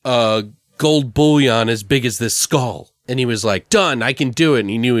need gold bullion as big as this skull. And he was like, done, I can do it. And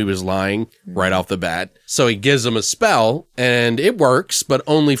he knew he was lying right off the bat. So he gives him a spell, and it works, but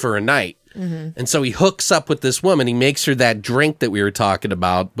only for a night. Mm-hmm. And so he hooks up with this woman. He makes her that drink that we were talking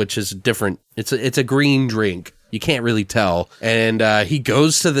about, which is different. It's a green drink. You can't really tell. And he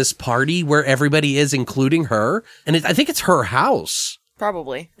goes to this party where everybody is, including her. And I think it's her house.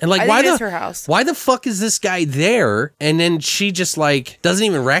 Probably. And like, I think it's her house. Why the fuck is this guy there? And then she just like doesn't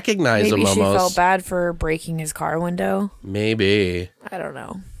even recognize him almost. Maybe she felt bad for breaking his car window. Maybe. I don't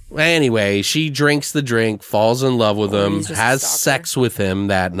know. Anyway, she drinks the drink, falls in love with him, has sex with him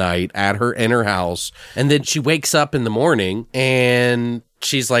that night in her house. And then she wakes up in the morning and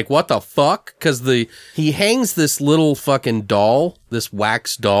she's like, what the fuck? Because he hangs this little fucking doll, this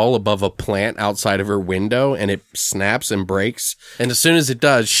wax doll above a plant outside of her window, and it snaps and breaks. And as soon as it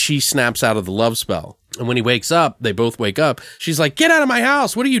does, she snaps out of the love spell. And when he wakes up, they both wake up. She's like, get out of my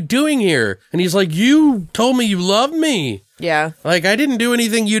house. What are you doing here? And he's like, you told me you loved me. Yeah. Like, I didn't do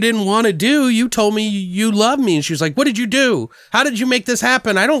anything you didn't want to do. You told me you love me. And she was like, what did you do? How did you make this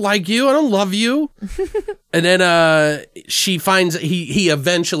happen? I don't like you. I don't love you. And then she finds, he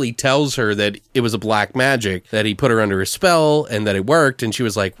eventually tells her that it was a black magic, that he put her under a spell and that it worked. And she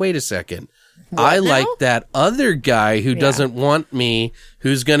was like, wait a second. I like that other guy who doesn't want me,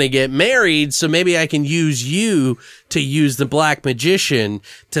 who's going to get married, so maybe I can use you to use the black magician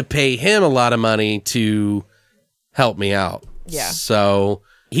to pay him a lot of money to help me out. Yeah. So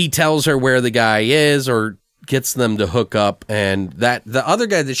he tells her where the guy is or gets them to hook up, and that the other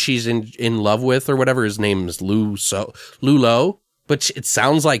guy that she's in love with or whatever, his name is Lulo, but it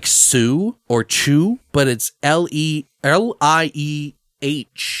sounds like Sue or Chu, but it's Lieh.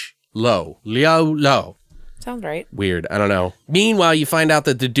 Lo. Sounds right. Weird. I don't know. Meanwhile, you find out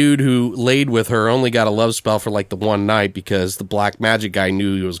that the dude who laid with her only got a love spell for like the one night because the black magic guy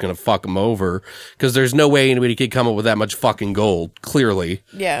knew he was going to fuck him over, because there's no way anybody could come up with that much fucking gold, clearly.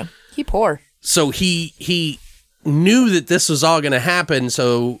 Yeah. He poor. So he knew that this was all going to happen,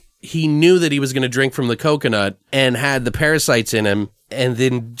 so he knew that he was going to drink from the coconut and had the parasites in him, and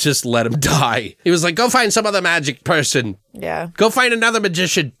then just let him die. He was like, go find some other magic person. Yeah. Go find another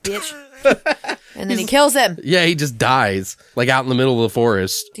magician. Bitch. And then he kills him. Yeah, he just dies, like out in the middle of the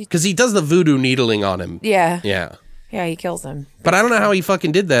forest. Because he does the voodoo needling on him. Yeah. Yeah. Yeah, he kills him. But I don't know how he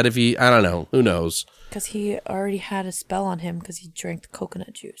fucking did that I don't know. Who knows? Because he already had a spell on him because he drank the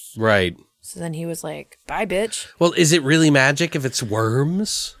coconut juice. Right. So then he was like, bye, bitch. Well, is it really magic if it's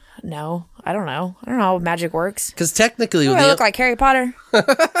worms? No, I don't know. I don't know how magic works. Because technically... I look like Harry Potter.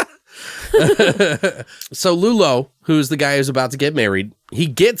 So Lulo, who's the guy who's about to get married, he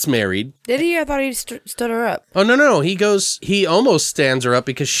gets married. Did he? I thought he stood her up. Oh, no. He almost stands her up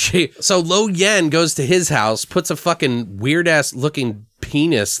because so Lo Yen goes to his house, puts a fucking weird ass looking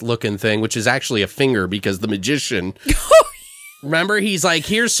penis looking thing, which is actually a finger because the magician... Remember, he's like,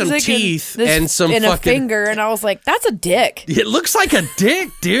 here's some teeth and some and fucking... a finger, and I was like, that's a dick. It looks like a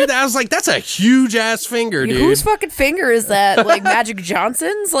dick, dude. I was like, that's a huge-ass finger, dude. Whose fucking finger is that? Like, Magic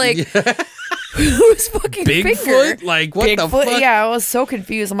Johnson's? Like, whose fucking Bigfoot? finger? Like, what the fuck? Yeah, I was so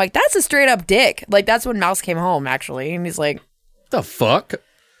confused. I'm like, that's a straight-up dick. Like, that's when Mouse came home, actually, and he's like... The fuck?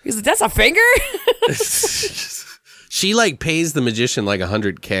 He's like, that's a finger? She like pays the magician like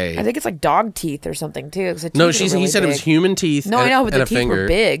 $100K. I think it's like dog teeth or something too. No, he said it was human teeth. No, I know, but the teeth finger. were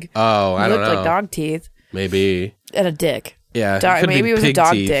big. Oh, I don't know. Looked like dog teeth. Maybe. And a dick. Yeah, maybe it was a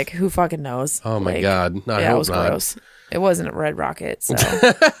dog teeth. dick. Who fucking knows? Oh my god! No, yeah, it was not. gross. It wasn't a Red Rocket, so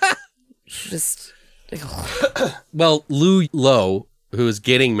just. Well, Lulo, who is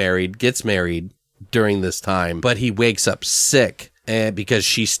getting married, gets married during this time, but he wakes up sick because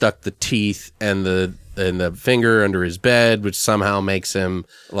she stuck the teeth and the finger under his bed, which somehow makes him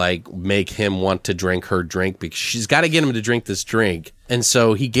make him want to drink her drink because she's got to get him to drink this drink. And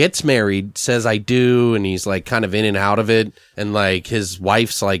so he gets married, says I do, and he's like kind of in and out of it. And like his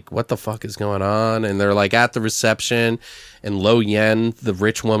wife's like, what the fuck is going on? And they're like at the reception, and Lo Yen, the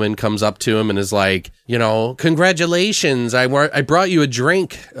rich woman, comes up to him and is like, congratulations, I brought you a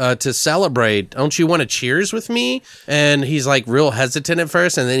drink to celebrate. Don't you want to cheers with me? And he's like real hesitant at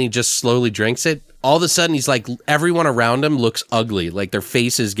first, and then he just slowly drinks it. All of a sudden, he's like, everyone around him looks ugly. Like, their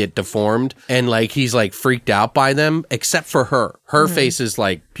faces get deformed. And, like, he's, like, freaked out by them, except for her. Her face is,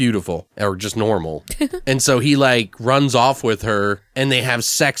 like, beautiful or just normal. And so he, like, runs off with her, and they have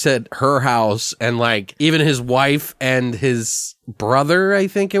sex at her house. And, like, even his wife and his brother, I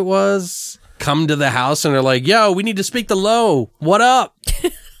think it was, come to the house, and they're like, yo, we need to speak to Lo. What up?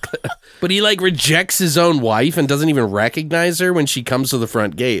 But he, like, rejects his own wife and doesn't even recognize her when she comes to the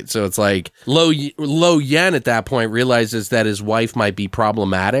front gate. So it's like Lo Yen at that point realizes that his wife might be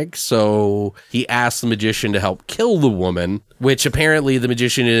problematic. So he asks the magician to help kill the woman, which apparently the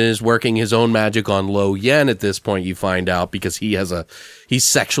magician is working his own magic on Lo Yen at this point, you find out, because he's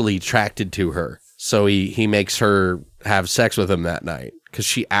sexually attracted to her. So he makes her have sex with him that night because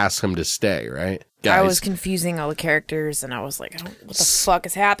she asks him to stay, right? Guys. I was confusing all the characters, and I was like, what the fuck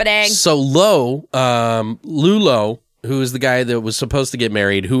is happening? So Lulo, who is the guy that was supposed to get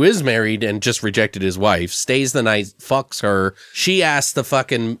married, who is married and just rejected his wife, stays the night, fucks her. She asks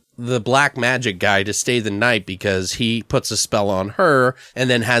the black magic guy to stay the night because he puts a spell on her and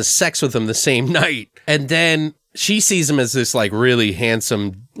then has sex with him the same night. And then she sees him as this like really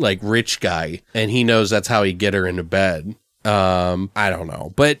handsome, like rich guy, and he knows that's how he get her into bed. I don't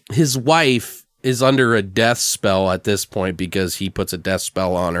know. But his wife is under a death spell at this point because he puts a death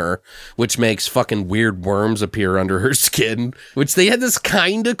spell on her, which makes fucking weird worms appear under her skin, which they had this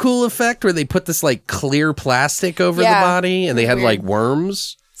kind of cool effect where they put this like clear plastic over the body and they had like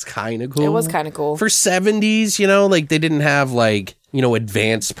worms. It's kind of cool. It was kind of cool. For 70s, like they didn't have like,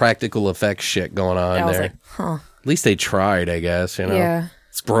 advanced practical effects shit going on there. I was like, huh. At least they tried, I guess, Yeah.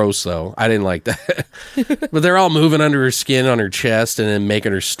 It's gross, though. I didn't like that. But they're all moving under her skin on her chest and then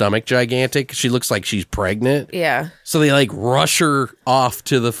making her stomach gigantic. She looks like she's pregnant. Yeah. So they, like, rush her off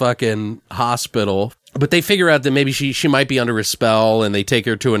to the fucking hospital. But they figure out that maybe she might be under a spell, and they take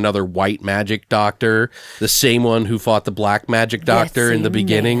her to another white magic doctor, the same one who fought the black magic doctor in the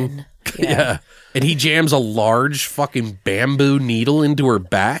beginning. Yeah. And he jams a large fucking bamboo needle into her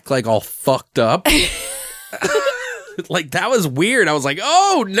back, like, all fucked up. Like, that was weird. I was like,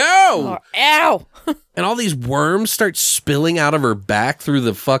 oh, no. Oh, ow. And all these worms start spilling out of her back through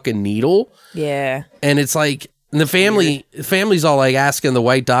the fucking needle. Yeah. And it's like, the family's all like asking the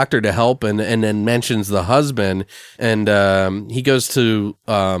white doctor to help and then mentions the husband. And he goes to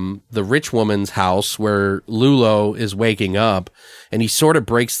the rich woman's house where Lulo is waking up. And he sort of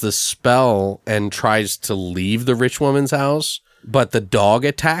breaks the spell and tries to leave the rich woman's house. But the dog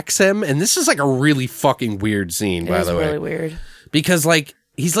attacks him. And this is like a really fucking weird scene, by the way. It's really weird. Because like,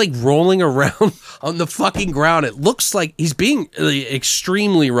 he's like rolling around on the fucking ground. It looks like he's being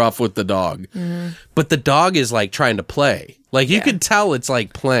extremely rough with the dog. Mm-hmm. But the dog is like trying to play. Like you could tell it's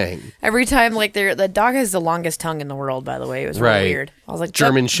like playing. Every time, like the dog has the longest tongue in the world, by the way. It was really weird. I was like,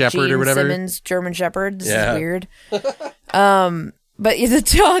 German Shepherd Gene or whatever. Simmons, German Shepherd. This is weird. But the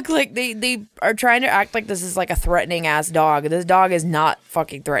dog, like, they are trying to act like this is like a threatening ass dog. This dog is not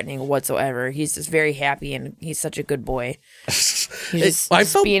fucking threatening whatsoever. He's just very happy and he's such a good boy. I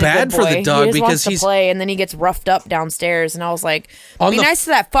felt bad for the dog because he's play, and then he gets roughed up downstairs, and I was like, be nice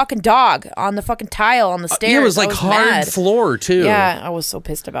to that fucking dog on the fucking tile on the stairs. Yeah, it was like hard floor too. Yeah, I was so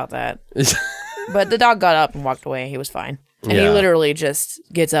pissed about that. But the dog got up and walked away. He was fine. And he literally just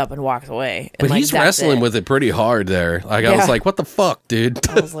gets up and walks away. And but he's wrestling with it pretty hard there. Like, I was like, what the fuck, dude?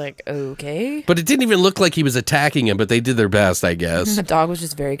 I was like, okay. But it didn't even look like he was attacking him, but they did their best, I guess. The dog was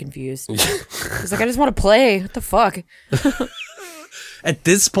just very confused. He's like, I just want to play. What the fuck? At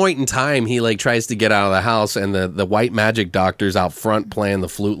this point in time, he like tries to get out of the house, and the white magic doctor's out front playing the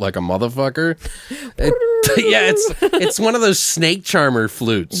flute like a motherfucker. It's one of those snake charmer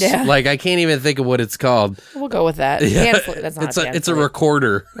flutes. Yeah. Like, I can't even think of what it's called. We'll go with that. Yeah. That's not it's a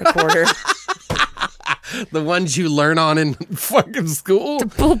recorder. Recorder. The ones you learn on in fucking school. The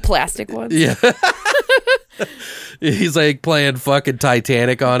little plastic ones. Yeah. He's like playing fucking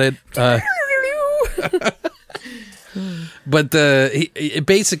Titanic on it. But it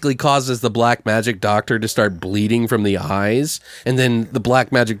basically causes the black magic doctor to start bleeding from the eyes, and then the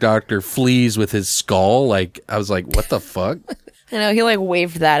black magic doctor flees with his skull. Like, I was like, what the fuck? I know, he like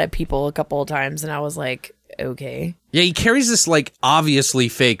waved that at people a couple of times, and I was like, okay. Yeah, he carries this like obviously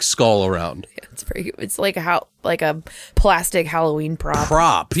fake skull around. Yeah, it's like a plastic Halloween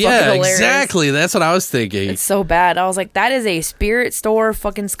prop. Yeah, exactly. That's what I was thinking. It's so bad. I was like, that is a spirit store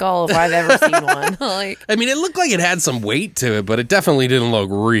fucking skull if I've ever seen one. Like, I mean, it looked like it had some weight to it, but it definitely didn't look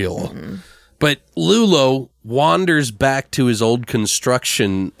real. Mm-hmm. But Lulo wanders back to his old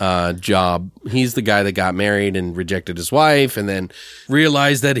construction job. He's the guy that got married and rejected his wife, and then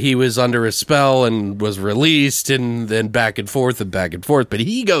realized that he was under a spell and was released, and then back and forth and back and forth. But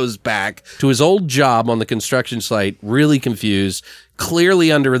he goes back to his old job on the construction site, really confused,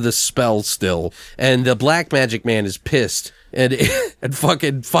 clearly under the spell still. And the black magic man is pissed. And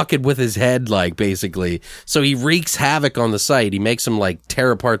fucking with his head, like, basically. So he wreaks havoc on the site. He makes him, like,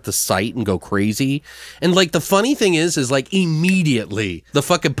 tear apart the site and go crazy. And, like, the funny thing is like, immediately, the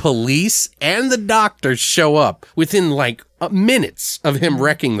fucking police and the doctor show up within, like, minutes of him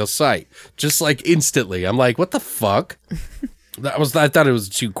wrecking the site. Just, like, instantly. I'm like, what the fuck? I thought it was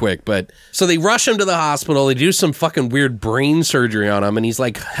too quick, but so they rush him to the hospital. They do some fucking weird brain surgery on him, and he's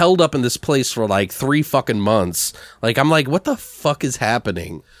like held up in this place for like 3 fucking months. Like, I'm like, what the fuck is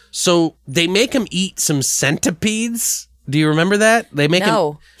happening? So they make him eat some centipedes. Do you remember that? They make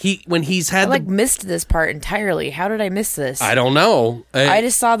him. When he's had. I missed this part entirely. How did I miss this? I don't know. I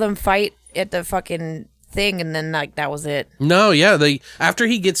just saw them fight at the fucking thing, and then like that was it. No, yeah, after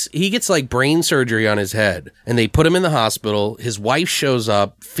he gets like brain surgery on his head, and they put him in the hospital. His wife shows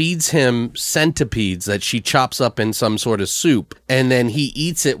up, feeds him centipedes that she chops up in some sort of soup, and then he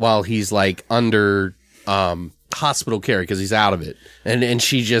eats it while he's like under hospital care because he's out of it, and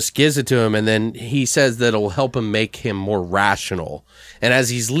she just gives it to him, and then he says that it'll help him make him more rational. And as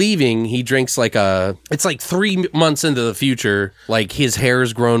he's leaving, he drinks it's like 3 months into the future, like his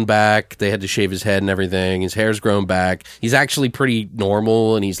hair's grown back. They had to shave his head and everything. His hair's grown back. He's actually pretty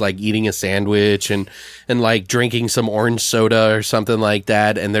normal, and he's like eating a sandwich and like drinking some orange soda or something like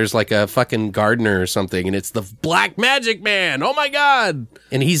that. And there's like a fucking gardener or something, and it's the black magic man. Oh my God.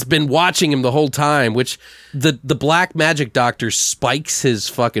 And he's been watching him the whole time, which the black magic doctor spikes his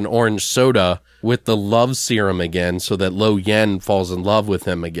fucking orange soda with the love serum again so that Lo Yen falls in love with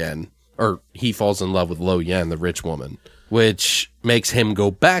him again. Or he falls in love with Lo Yen, the rich woman, which makes him go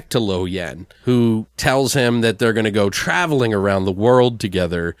back to Lo Yen, who tells him that they're going to go traveling around the world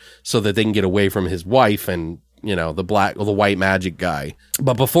together so that they can get away from his wife and, you know, the white magic guy.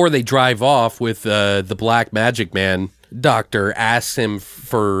 But before they drive off with the black magic man, doctor asks him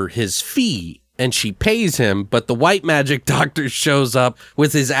for his fee. And she pays him, but the white magic doctor shows up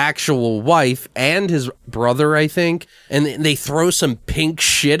with his actual wife and his brother, I think, and they throw some pink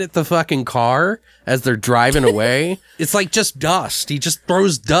shit at the fucking car as they're driving away. It's like just dust. He just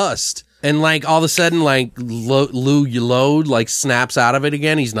throws dust. And like all of a sudden, like Lo like snaps out of it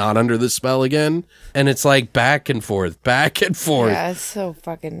again. He's not under the spell again. And it's like back and forth. Yeah, it's so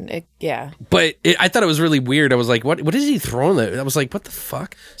fucking, yeah. But I thought it was really weird. I was like, what is he throwing there? I was like, what the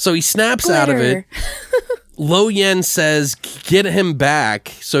fuck? So he snaps out of it. Lo Yen says, get him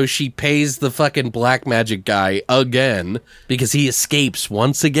back. So she pays the fucking black magic guy again because he escapes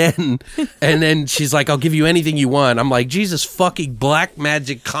once again. And then she's like, I'll give you anything you want. I'm like, Jesus fucking black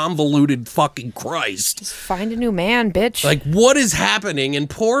magic convoluted fucking Christ. Just find a new man, bitch. Like, what is happening? And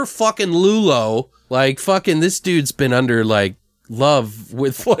poor fucking Lulo, like, fucking this dude's been under, like, love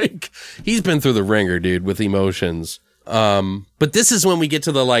with, like, he's been through the ringer, dude, with emotions. But this is when we get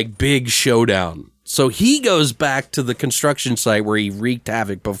to the like big showdown. So he goes back to the construction site where he wreaked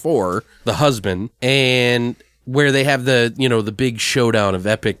havoc before, the husband, and where they have the, you know, the big showdown of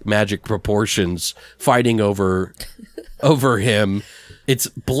epic magic proportions fighting over him. It's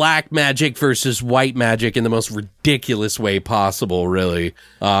black magic versus white magic in the most ridiculous way possible, really.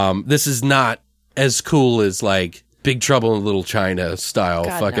 This is not as cool as like Big Trouble in Little China style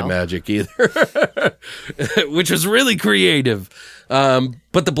magic either, which was really creative.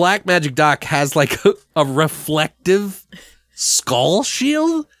 But the black magic doc has like a reflective skull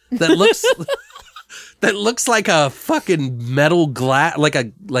shield that looks like a fucking metal glass, like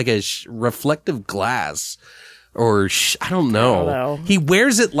a reflective glass, or I don't know. He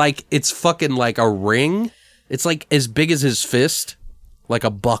wears it like it's fucking like a ring. It's like as big as his fist, like a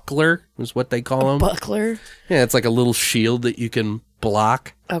buckler is what they call them. Buckler. Yeah, it's like a little shield that you can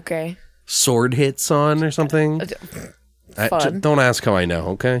block. Okay. Sword hits on or something. Don't ask how I know,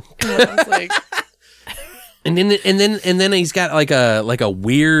 okay? I was like... and then he's got like a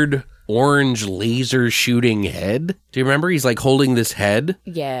weird orange laser shooting head. Do you remember? He's like holding this head.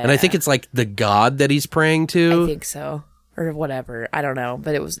 Yeah. And I think it's like the god that he's praying to. I think so. Or whatever. I don't know.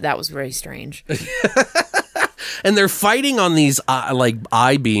 But that was very strange. And they're fighting on these like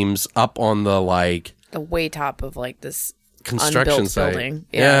I-beams up on the like the way top of like this construction site. Building.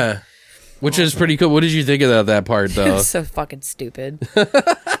 Yeah. Which is pretty cool. What did you think about that part, though? It was so fucking stupid.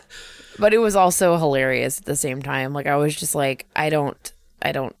 But it was also hilarious at the same time. Like, I was just like, I don't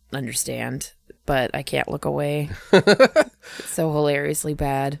understand, but I can't look away. It's so hilariously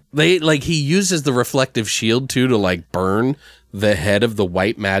bad. He uses the reflective shield, too, to, like, burn the head of the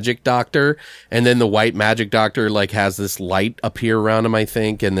white magic doctor. And then the white magic doctor, like, has this light appear around him, I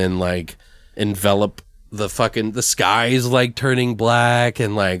think, and then, like, envelop the sky's like turning black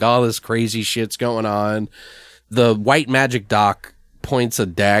and like all this crazy shit's going on. The white magic doc points a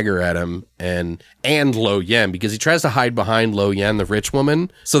dagger at him and Lo Yen, because he tries to hide behind Lo Yen, the rich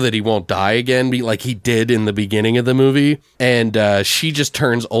woman, so that he won't die again, like he did in the beginning of the movie. And she just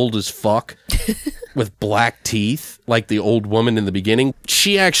turns old as fuck with black teeth, like the old woman in the beginning.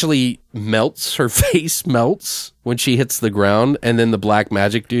 She actually melts, her face melts when she hits the ground, and then the black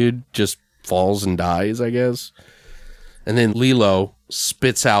magic dude just falls and dies, I guess. And then Lilo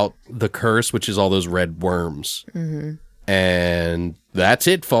spits out the curse, which is all those red worms. Mm-hmm. And that's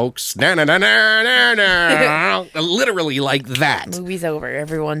it, folks. Literally like that. Movie's over.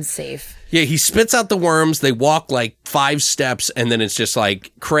 Everyone's safe. Yeah, he spits out the worms. They walk like 5 steps, and then it's just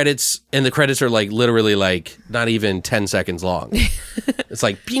like credits, and the credits are like literally like not even 10 seconds long. It's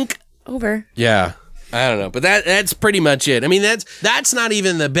like pink. Over. Yeah. I don't know, but that's pretty much it. I mean, that's not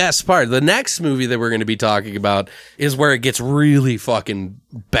even the best part. The next movie that we're going to be talking about is where it gets really fucking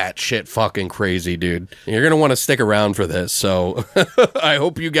batshit fucking crazy, dude. You're going to want to stick around for this, so I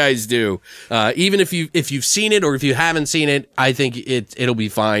hope you guys do. Even if you've seen it or if you haven't seen it, I think it'll be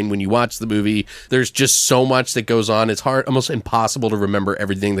fine when you watch the movie. There's just so much that goes on. It's hard, almost impossible to remember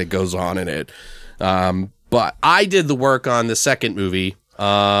everything that goes on in it. But I did the work on the second movie.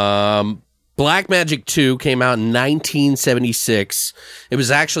 Black Magic 2 came out in 1976. It was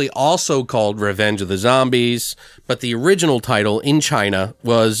actually also called Revenge of the Zombies, but the original title in China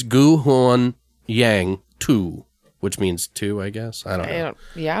was Gu Huan Yang 2, which means 2, I guess. I don't know.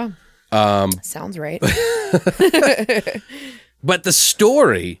 Yeah. Sounds right. But the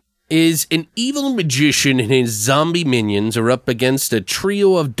story is an evil magician and his zombie minions are up against a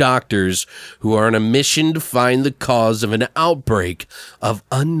trio of doctors who are on a mission to find the cause of an outbreak of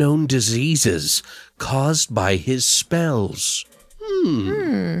unknown diseases caused by his spells.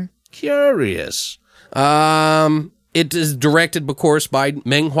 Curious. It is directed, of course, by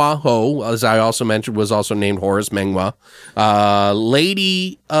Menghua Ho, as I also mentioned, was also named Horace Menghua.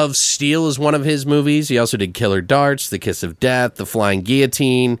 Lady of Steel is one of his movies. He also did Killer Darts, The Kiss of Death, The Flying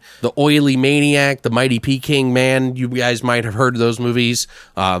Guillotine, The Oily Maniac, The Mighty Peking Man. You guys might have heard of those movies.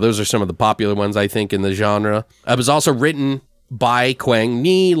 Those are some of the popular ones, I think, in the genre. It was also written by Quang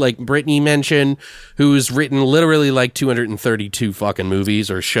Nhi, like Brittany mentioned, who's written literally like 232 fucking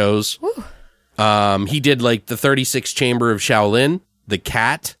movies or shows. Woo. He did like the 36th Chamber of Shaolin, The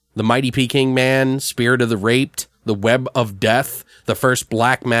Cat, The Mighty Peking Man, Spirit of the Raped, The Web of Death, The First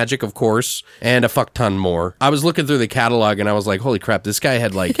Black Magic, of course, and a fuck ton more. I was looking through the catalog and I was like, holy crap, this guy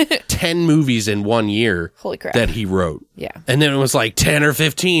had like 10 movies in 1 year. Holy crap. That he wrote. Yeah. And then it was like 10 or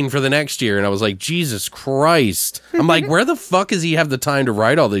 15 for the next year. And I was like, Jesus Christ. I'm like, where the fuck does he have the time to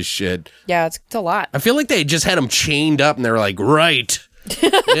write all this shit? Yeah, it's a lot. I feel like they just had him chained up and they were like, right.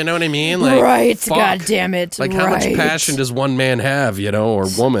 You know what I mean? Like, right. fuck. God damn it. Like, how much right. passion does one man have, or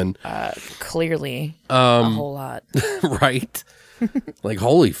woman? Clearly. A whole lot. Right? Like,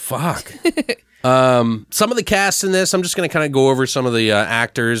 holy fuck. Some of the cast in this, I'm just going to kind of go over some of the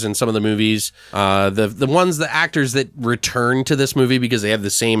actors and some of the movies. The actors that return to this movie because they have the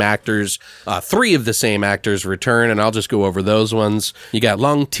same actors. 3 of the same actors return, and I'll just go over those ones. You got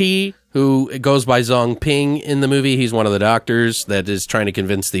Long Ti, who goes by Zong Ping in the movie. He's one of the doctors that is trying to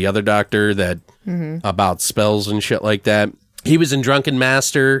convince the other doctor that about spells and shit like that. He was in Drunken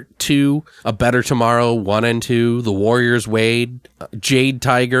Master 2, A Better Tomorrow 1 and 2, The Warrior's Wade, Jade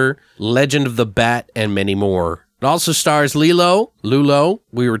Tiger, Legend of the Bat, and many more. It also stars Lulo,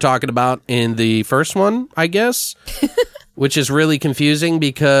 we were talking about in the first one, I guess, which is really confusing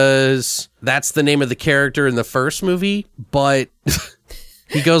because that's the name of the character in the first movie, but...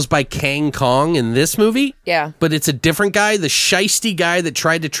 He goes by Kang Kong in this movie. Yeah. But it's a different guy. The shisty guy that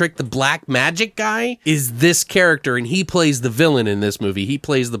tried to trick the black magic guy is this character, and he plays the villain in this movie. He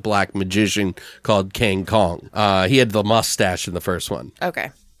plays the black magician called Kang Kong. He had the mustache in the first one.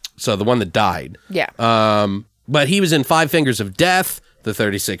 Okay. So the one that died. Yeah. But he was in Five Fingers of Death, The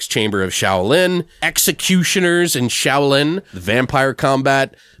 36th Chamber of Shaolin, Executioners in Shaolin, The Vampire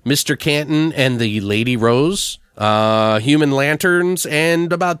Combat, Mr. Canton, and The Lady Rose. Human Lanterns,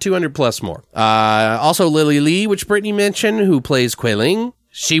 and about 200 plus more. Also Lily Lee, which Brittany mentioned, who plays Kui Ling.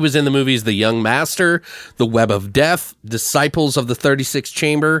 She was in the movies The Young Master, The Web of Death, Disciples of the 36th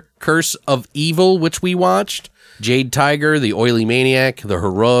Chamber, Curse of Evil, which we watched, Jade Tiger, The Oily Maniac, The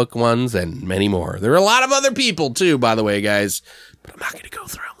Heroic Ones, and many more. There are a lot of other people, too, by the way, guys. But I'm not going to go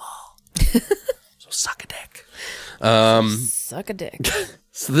through them all. So suck a dick. Suck a dick.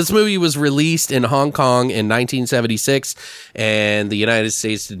 So this movie was released in Hong Kong in 1976, and the United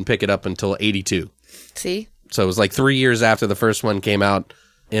States didn't pick it up until 82. See? So it was like 3 years after the first one came out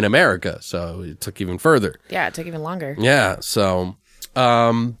in America, so it took even further. Yeah, it took even longer. Yeah, so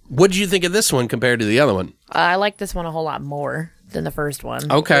what did you think of this one compared to the other one? I like this one a whole lot more than the first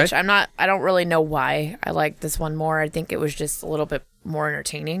one. Okay. Which I don't really know why I like this one more. I think it was just a little bit more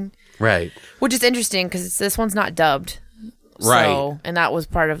entertaining. Right. Which is interesting because this one's not dubbed. Right. So, and that was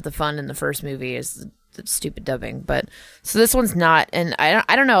part of the fun in the first movie is the stupid dubbing. But so this one's not, and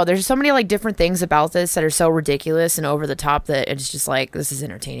I don't know. There's so many like different things about this that are so ridiculous and over the top that it's just like this is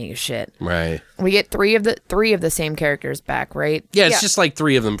entertaining as shit. Right. We get three of the same characters back, right? Yeah, it's just like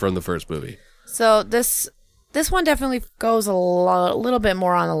 3 of them from the first movie. So this one definitely goes a little bit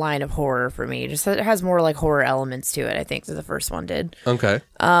more on the line of horror for me. Just that it has more like horror elements to it, I think, than the first one did. Okay.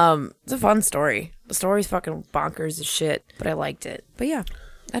 It's a fun story. The story's fucking bonkers as shit, but I liked it. But yeah,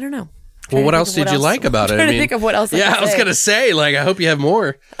 I don't know. Well, what else did you like about it? I'm trying to think of what else. Yeah, I was gonna say, like, I hope you have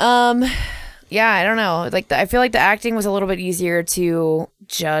more. Yeah, I don't know. Like, I feel like the acting was a little bit easier to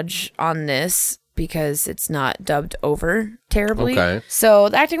judge on this because it's not dubbed over terribly. Okay. So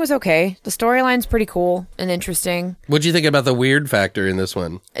the acting was okay. The storyline's pretty cool and interesting. What'd you think about the weird factor in this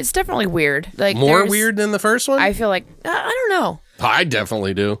one? It's definitely weird. Like More weird than the first one? I feel like I don't know. I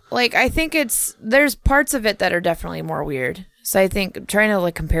definitely do. Like, I think there's parts of it that are definitely more weird. So I think I'm trying to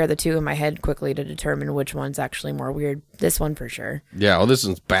like compare the two in my head quickly to determine which one's actually more weird. This one for sure. Yeah, well, this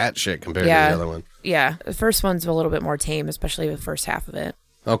one's batshit compared to the other one. Yeah, the first one's a little bit more tame, especially the first half of it.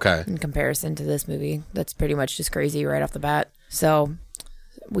 Okay. In comparison to this movie, that's pretty much just crazy right off the bat. So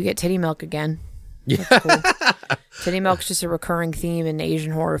we get titty milk again. Yeah. That's cool. Titty milk's just a recurring theme in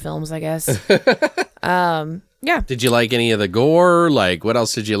Asian horror films, I guess. Yeah. Did you like any of the gore? Like, what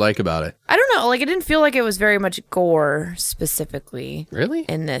else did you like about it? I don't know. Like, it didn't feel like it was very much gore specifically. Really?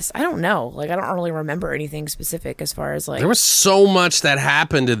 In this. I don't know. Like, I don't really remember anything specific as far as, like... There was so much that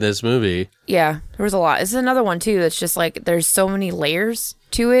happened in this movie. Yeah, there was a lot. This is another one, too, that's just, like, there's so many layers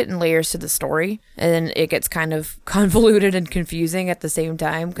to it and layers to the story. And then it gets kind of convoluted and confusing at the same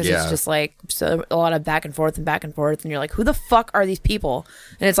time because it's just, like, a lot of back and forth. And you're like, who the fuck are these people?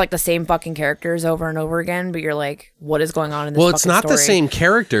 And it's, like, the same fucking characters over and over again, but you're like, what is going on in this Well, it's not story? the same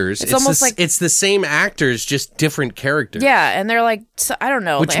characters. It's almost like... It's the same actors, just different characters. Yeah, and they're like, so, I don't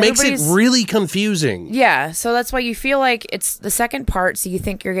know. Which like, makes it really confusing. Yeah, so that's why you feel like it's the second part, so you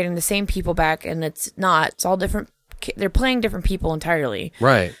think you're getting the same people back, and it's not. It's all different. They're playing different people entirely.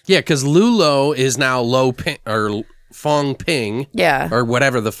 Right. Yeah, because Lulo is now Fong Ping. Yeah. Or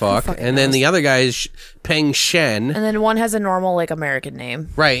whatever the fuck. And then the other guy is Peng Shen. And then one has a normal, like, American name.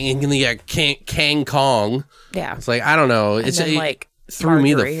 Right. And the Kang Kong. Yeah. It's like, I don't know. And then, like, threw Marjorie,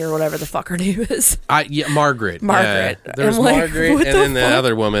 me the or whatever the fuck her name is. Margaret. Margaret. Yeah. There's like, Margaret and then the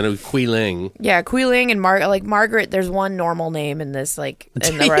other woman, Kui Ling. Yeah, Kui Ling and Margaret. There's one normal name in this, like,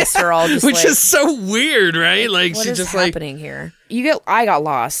 and the rest are all just which like, is so weird, right? Like, what she's is just happening here? I got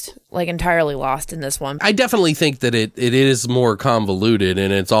lost, like entirely lost in this one. I definitely think that it is more convoluted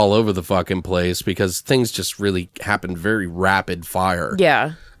and it's all over the fucking place because things just really happen very rapid fire.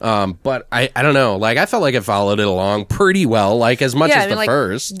 Yeah. But I don't know. Like, I felt like I followed it along pretty well, like as much as the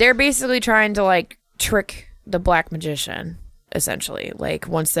first. They're basically trying to like trick the black magician. Essentially, like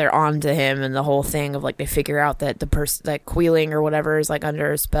once they're on to him and the whole thing of like they figure out that the person that Queeling or whatever is like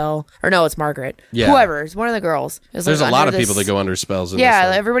under a spell, or no, it's Margaret. Yeah, whoever, it's one of the girls. There's a lot of people that go under spells.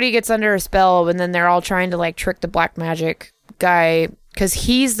 Yeah, everybody gets under a spell, and then they're all trying to like trick the black magic guy because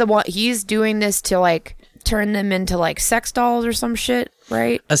he's the one. He's doing this to like turn them into like sex dolls or some shit,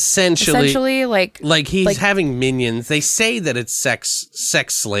 right? Essentially, like he's having minions. They say that it's sex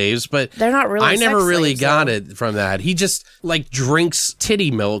slaves, but they're not really. I never really got it from that. He just like drinks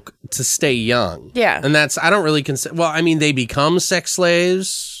titty milk to stay young. Yeah, and that's I don't really consider. Well, I mean, they become sex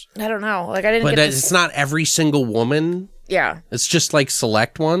slaves. I don't know. Like I didn't. But it's not every single woman. Yeah, it's just like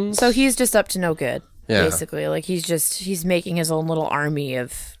select ones. So he's just up to no good. Yeah. Basically, like he's making his own little army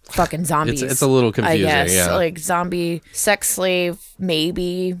of fucking zombies. It's a little confusing, I guess. Yeah. Like zombie sex slave,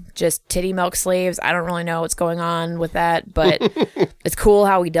 maybe just titty milk slaves. I don't really know what's going on with that, but it's cool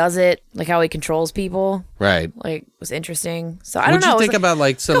how he does it, like how he controls people. Right. Like it was interesting. So I don't know. What did you think about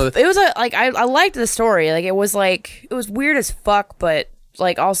like some of the? It was I liked the story. Like it was weird as fuck, but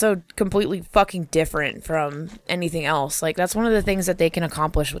like also completely fucking different from anything else. Like that's one of the things that they can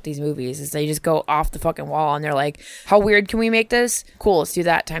accomplish with these movies is they just go off the fucking wall and they're like, how weird can we make this? Cool, let's do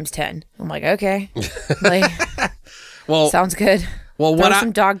that times 10. I'm like, okay. Like, well, sounds good. Well, throw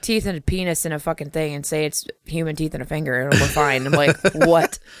some dog teeth and a penis in a fucking thing and say it's human teeth and a finger and we're fine. I'm like,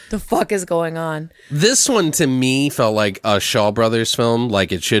 what the fuck is going on? This one to me felt like a Shaw Brothers film,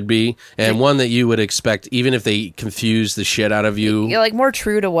 like it should be, and one that you would expect even if they confuse the shit out of you. Yeah, like more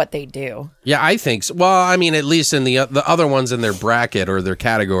true to what they do. Yeah, I think so. Well, I mean, at least in the other ones in their bracket or their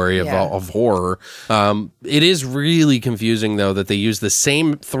category of horror, it is really confusing though that they use the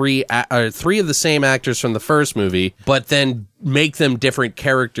same three of the same actors from the first movie, but then make them different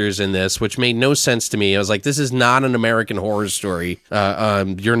characters in this, which made no sense to me. I was like, this is not an American Horror Story.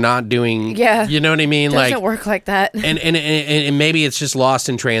 You're not doing, you know what I mean? It doesn't work like that. And maybe it's just lost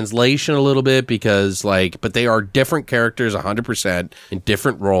in translation a little bit because but they are different characters 100% in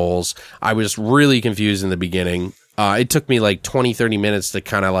different roles. I was really confused in the beginning. It took me like 20, 30 minutes to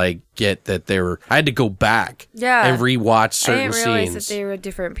kind of like get that I had to go back and rewatch certain scenes. I didn't realize that they were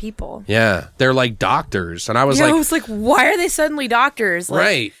different people. Yeah. They're like doctors. And I was I was like, why are they suddenly doctors? Like,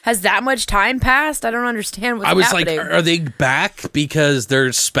 right. Has that much time passed? I don't understand what's happening. Like, are they back because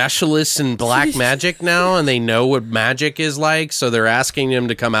they're specialists in black magic now and they know what magic is like? So they're asking them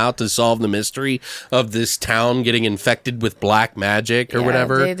to come out to solve the mystery of this town getting infected with black magic or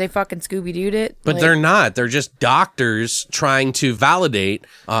whatever. They fucking Scooby-Dooed it. But they're not. They're just doctors trying to validate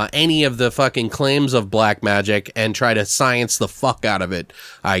any of the fucking claims of black magic and try to science the fuck out of it,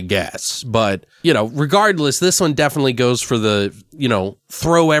 I guess. But, regardless, this one definitely goes for the,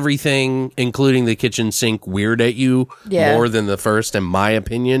 throw everything, including the kitchen sink, weird at you more than the first, in my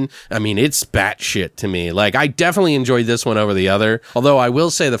opinion. I mean, it's batshit to me. Like, I definitely enjoyed this one over the other. Although I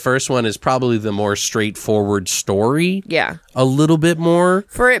will say the first one is probably the more straightforward story. Yeah. A little bit more.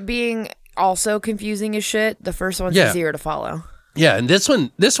 For it being also confusing as shit, the first one's easier to follow. Yeah, and this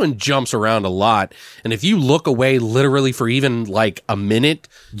one jumps around a lot, and if you look away literally for even like a minute,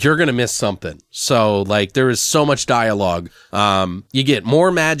 you're gonna miss something. So like there is so much dialogue. You get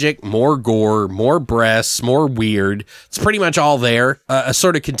more magic, more gore, more breasts, more weird. It's pretty much all there. A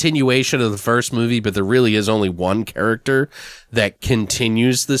sort of continuation of the first movie, but there really is only one character that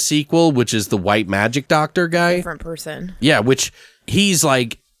continues the sequel, which is the white magic doctor guy. Different person. Yeah, which he's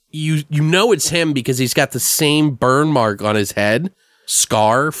like. You know it's him because he's got the same burn mark on his head,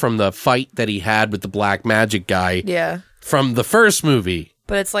 scar from the fight that he had with the black magic guy. Yeah. From the first movie.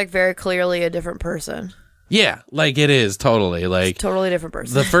 But it's like very clearly a different person. Yeah, like it is totally like it's totally different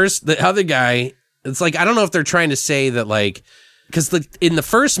person. The other guy, it's like I don't know if they're trying to say that like because in the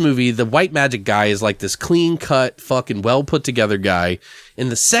first movie, the white magic guy is like this clean cut, fucking well put together guy. In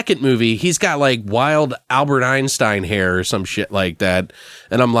the second movie, he's got like wild Albert Einstein hair or some shit like that.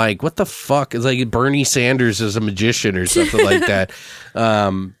 And I'm like, what the fuck? It's like Bernie Sanders is a magician or something like that.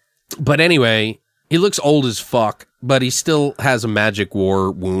 But anyway, he looks old as fuck, but he still has a magic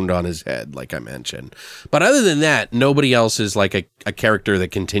war wound on his head, like I mentioned. But other than that, nobody else is like a character that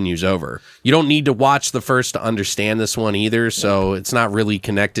continues over. You don't need to watch the first to understand this one either, so it's not really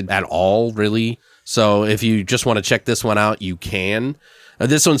connected at all, really. So if you just want to check this one out, you can.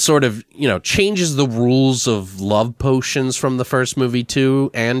 This one sort of, changes the rules of love potions from the first movie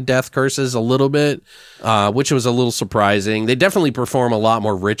too, and death curses a little bit, which was a little surprising. They definitely perform a lot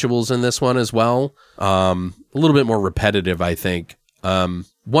more rituals in this one as well. A little bit more repetitive, I think.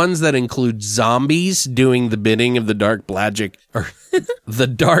 Ones that include zombies doing the bidding of the dark magic, or the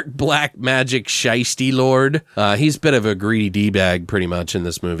dark black magic Shiesty Lord. He's a bit of a greedy D-bag pretty much in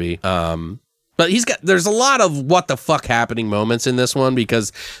this movie. But there's a lot of what the fuck happening moments in this one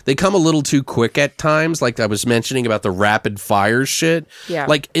because they come a little too quick at times. Like I was mentioning about the rapid fire shit. Yeah.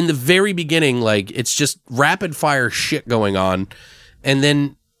 Like in the very beginning, like it's just rapid fire shit going on. And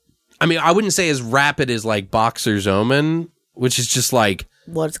then, I mean, I wouldn't say as rapid as like Boxer's Omen, which is just like,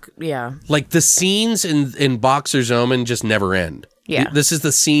 like the scenes in Boxer's Omen just never end. Yeah. This is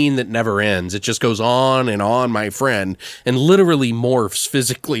the scene that never ends. It just goes on, my friend, and literally morphs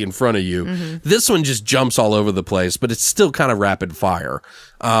physically in front of you. Mm-hmm. This one just jumps all over the place, but it's still kind of rapid fire.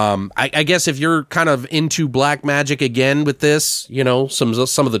 I guess if you're kind of into black magic again with this, some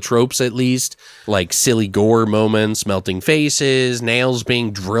of the tropes at least, like silly gore moments, melting faces, nails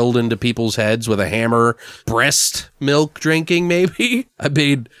being drilled into people's heads with a hammer, breast milk drinking maybe. I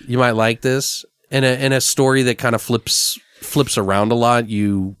mean, you might like this. In a story that kind of flips around a lot,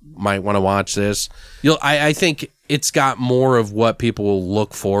 you might want to watch this. I think it's got more of what people will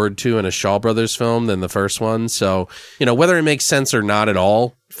look forward to in a Shaw Brothers film than the first one. So, whether it makes sense or not at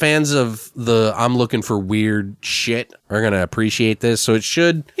all, fans of the I'm looking for weird shit are going to appreciate this. So it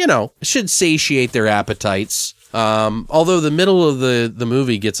should satiate their appetites. Although the middle of the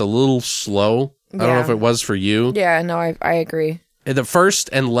movie gets a little slow. I don't know if it was for you. Yeah, no, I agree. The first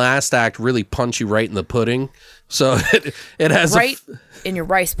and last act really punch you right in the pudding. So it has in your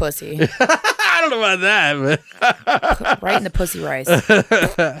rice pussy. I don't know about that, right in the pussy rice.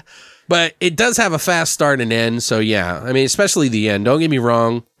 But it does have a fast start and end. So yeah, I mean, especially the end. Don't get me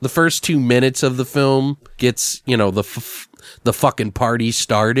wrong. The first 2 minutes of the film gets, the fucking party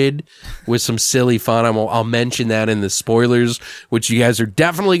started with some silly fun. I'll mention that in the spoilers, which you guys are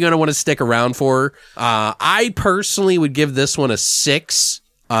definitely going to want to stick around for. I personally would give this one a 6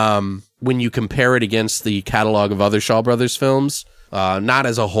 when you compare it against the catalog of other Shaw Brothers films. Not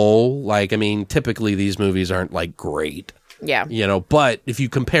as a whole. Like, I mean, typically these movies aren't like great. Yeah. But if you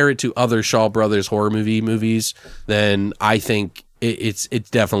compare it to other Shaw Brothers horror movies, then I think it's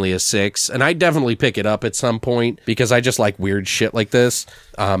definitely a 6, and I definitely pick it up at some point because I just like weird shit like this.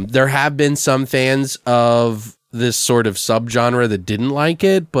 There have been some fans of this sort of subgenre that didn't like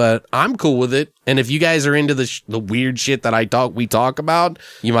it, but I'm cool with it. And if you guys are into the weird shit that we talk about,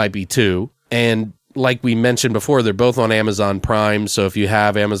 you might be too. And like we mentioned before, they're both on Amazon Prime. So if you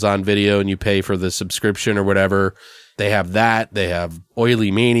have Amazon Video and you pay for the subscription or whatever, they have that. They have Oily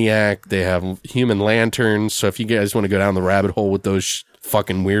Maniac. They have Human Lantern. So if you guys want to go down the rabbit hole with those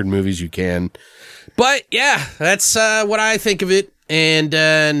fucking weird movies, you can. But yeah, that's what I think of it. And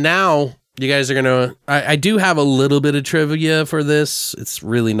now you guys are going to... I do have a little bit of trivia for this. It's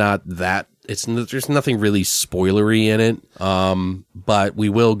really not that... There's nothing really spoilery in it. But we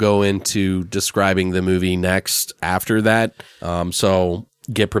will go into describing the movie next after that. So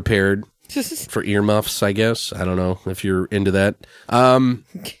get prepared. For earmuffs, I guess. I don't know if you're into that.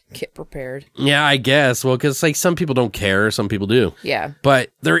 Get prepared. Yeah, I guess. Well, because like some people don't care, some people do. Yeah.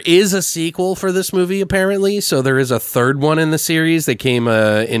 But there is a sequel for this movie, apparently. So there is a third one in the series that came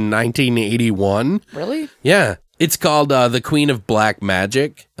in 1981. Really? Yeah. It's called The Queen of Black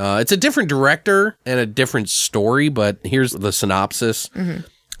Magic. It's a different director and a different story, but here's the synopsis. Mm-hmm.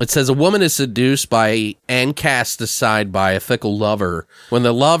 It says a woman is seduced by and cast aside by a fickle lover. When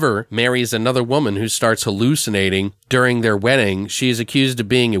the lover marries another woman who starts hallucinating during their wedding, she is accused of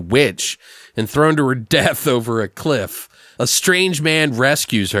being a witch and thrown to her death over a cliff. A strange man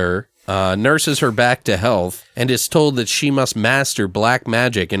rescues her, nurses her back to health, and is told that she must master black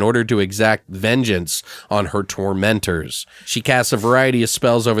magic in order to exact vengeance on her tormentors. She casts a variety of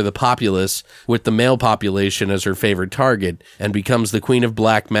spells over the populace, with the male population as her favorite target, and becomes the queen of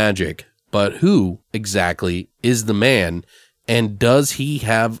black magic. But who exactly is the man, and does he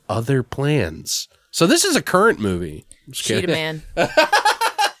have other plans? So this is a current movie. She the man.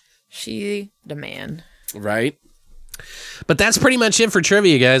 She the man. Right? But that's pretty much it for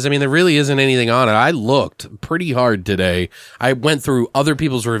trivia, guys. I mean, there really isn't anything on it. I looked pretty hard today. I went through other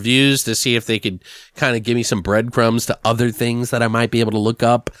people's reviews to see if they could kind of give me some breadcrumbs to other things that I might be able to look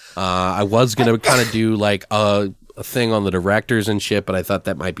up. I was going to kind of do like a thing on the directors and shit, but I thought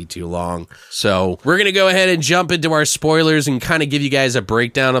that might be too long. So we're going to go ahead and jump into our spoilers and kind of give you guys a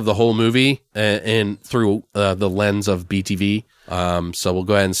breakdown of the whole movie and through the lens of BTV. So we'll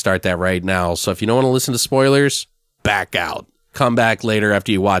go ahead and start that right now. So if you don't want to listen to spoilers, back out. come back later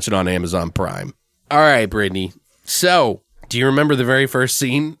after you watch it on Amazon Prime. All right, Brittany. So, do you remember the very first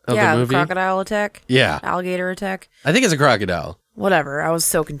scene of the movie? Crocodile attack. Yeah. Alligator attack. I think it's a crocodile. Whatever. I was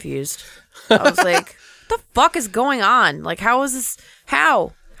so confused. I was like, what the fuck is going on? Like, how is this?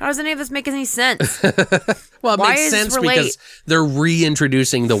 How does any of this make any sense? Well, it Why makes is sense relate? because they're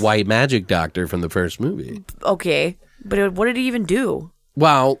reintroducing the white magic doctor from the first movie. Okay. But what did he even do?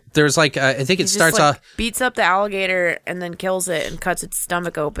 Well, there's like, I think it starts off. Beats up the alligator and then kills it and cuts its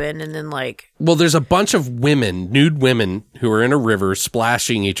stomach open and then like. Well, there's a bunch of nude women who are in a river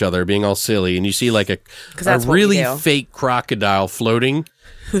splashing each other, being all silly, and you see like a really fake crocodile floating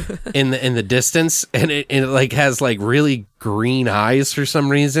in the distance, and it like has like really green eyes for some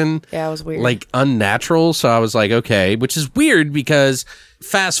reason. Yeah, it was weird. Like unnatural. So I was like, okay, which is weird because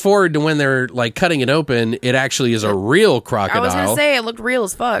fast forward to when they're like cutting it open, it actually is a real crocodile. I was gonna say it looked real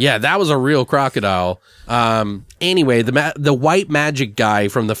as fuck. Yeah, that was a real crocodile. Anyway, the white magic guy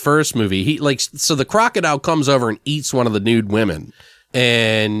from the first movie, so the crocodile comes over and eats one of the nude women,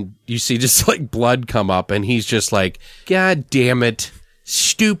 and you see just like blood come up, and he's just like, God damn it,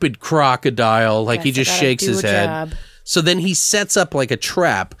 stupid crocodile. Like he just shakes his head. Job. So then he sets up like a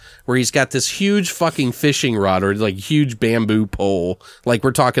trap where he's got this huge fucking fishing rod or like huge bamboo pole. Like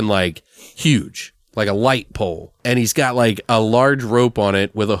we're talking like huge, like a light pole. And he's got like a large rope on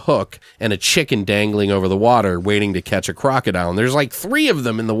it with a hook and a chicken dangling over the water waiting to catch a crocodile. And there's like 3 of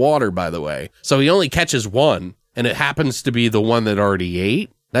them in the water, by the way. So he only catches one, and it happens to be the one that already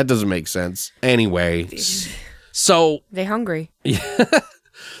ate. That doesn't make sense. Anyway, so they hungry.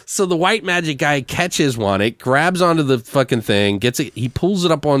 So the white magic guy catches one. It grabs onto the fucking thing, gets it. He pulls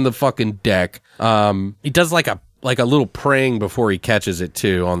it up on the fucking deck. He does like a little praying before he catches it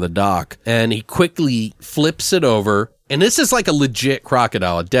too on the dock, and he quickly flips it over. And this is like a legit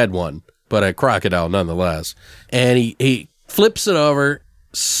crocodile, a dead one, but a crocodile nonetheless. And he flips it over,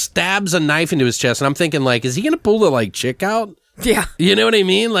 stabs a knife into his chest, and I'm thinking like, is he gonna pull the like chick out? Yeah. You know what I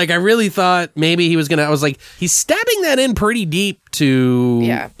mean? Like, I really thought maybe he was going to, I was like, he's stabbing that in pretty deep to...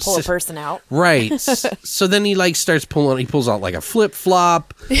 Yeah, pull a person out. Right. So then he, like, starts pulling, he pulls out, like, a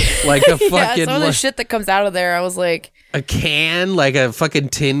flip-flop, like a fucking... Yeah, some of the shit that comes out of there, I was like... A can, like a fucking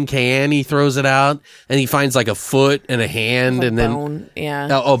tin can, he throws it out, and he finds, like, a foot and a hand, and then... bone, yeah.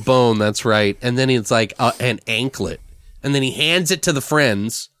 Oh, bone, that's right. And then it's, like, an anklet. And then he hands it to the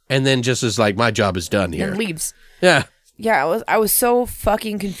friends, and then just is like, my job is done here. And leaves. Yeah. Yeah, I was so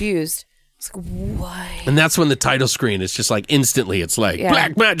fucking confused. I was like, what? And that's when the title screen is just like instantly, it's like,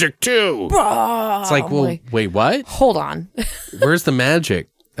 Black Magic 2. It's like, well, wait, what? Hold on. Where's the magic?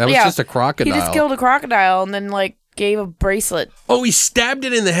 That was just a crocodile. He just killed a crocodile and then like gave a bracelet. Oh, he stabbed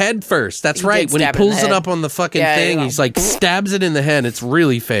it in the head first. That's right. When he pulls it up on the fucking thing, he's like, stabs it in the head. It's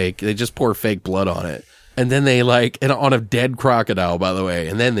really fake. They just pour fake blood on it. And then they like, and on a dead crocodile, by the way,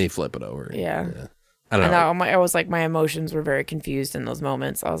 and then they flip it over. Yeah. I don't know. I was like, my emotions were very confused in those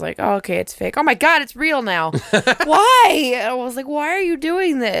moments. I was like, oh, okay, it's fake. Oh my God, it's real now. Why? I was like, why are you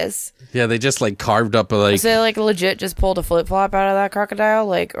doing this? Yeah, they just like carved up a like. So they like legit just pulled a flip flop out of that crocodile,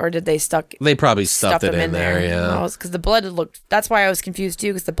 like, or did they They probably stuffed it in there. Yeah, because the blood looked. That's why I was confused too,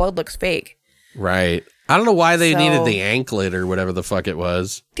 because the blood looks fake. Right. I don't know why they needed the anklet or whatever the fuck it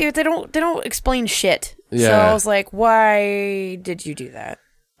was. Dude, they don't explain shit. Yeah. So I was like, why did you do that?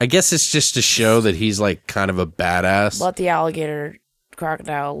 I guess it's just to show that he's like kind of a badass. Let the alligator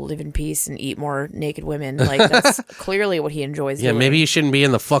crocodile live in peace and eat more naked women. Like that's clearly what he enjoys doing. Yeah, maybe he shouldn't be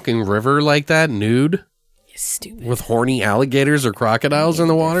in the fucking river like that, nude. You're stupid. With horny alligators or crocodiles in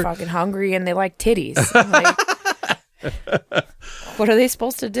the water. They're fucking hungry and they like titties. Like, what are they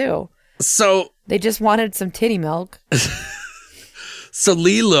supposed to do? So they just wanted some titty milk. So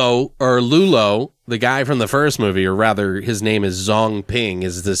Lulo, the guy from the first movie, or rather his name is Zong Ping,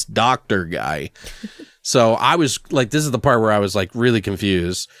 is this doctor guy. So I was like, this is the part where I was like really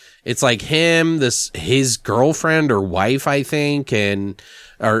confused. It's like his girlfriend or wife, I think, and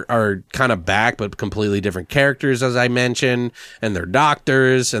are kind of back, but completely different characters, as I mentioned, and they're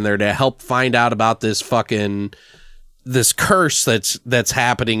doctors, and they're to help find out about this curse that's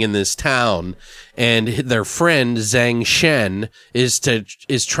happening in this town, and their friend Zhang Shen is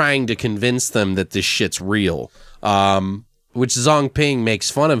trying to convince them that this shit's real. Which Zong Ping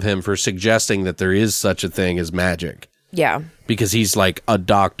makes fun of him for suggesting that there is such a thing as magic. Yeah, because he's like a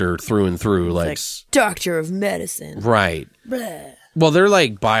doctor through and through, like doctor of medicine, right? Bleh. Well, they're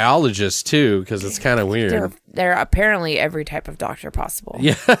like biologists too, because it's kind of weird. They're apparently every type of doctor possible.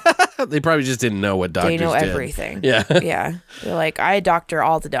 Yeah, they probably just didn't know what doctors did. They know everything. Yeah, yeah. They're like, I doctor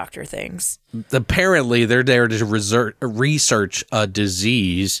all the doctor things. Apparently, they're there to research a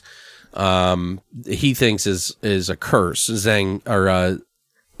disease he thinks is a curse, Zhang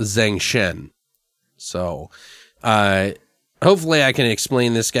Shen. So, hopefully I can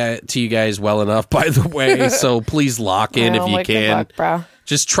explain this guy to you guys well enough, by the way. So please lock in if you can. Luck, bro.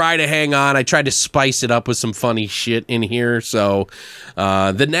 Just try to hang on. I tried to spice it up with some funny shit in here. So,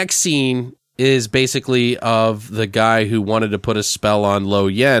 the next scene is basically of the guy who wanted to put a spell on Lo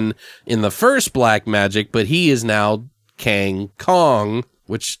Yen in the first Black Magic, but he is now Kang Kong,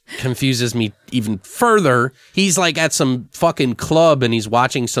 which confuses me even further. He's like at some fucking club and he's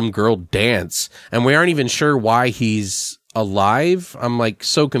watching some girl dance, and we aren't even sure why he's alive. I'm like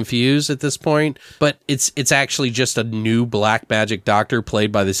so confused at this point, but it's actually just a new Black Magic doctor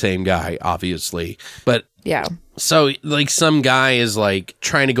played by the same guy, obviously. But yeah. So, like, some guy is, like,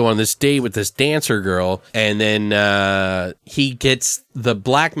 trying to go on this date with this dancer girl, and then the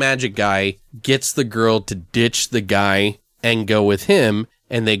Black Magic guy gets the girl to ditch the guy and go with him,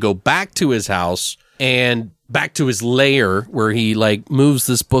 and they go back to his house and back to his lair where he, like, moves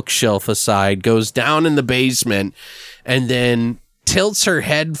this bookshelf aside, goes down in the basement, and then tilts her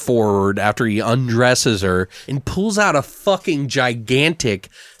head forward after he undresses her and pulls out a fucking gigantic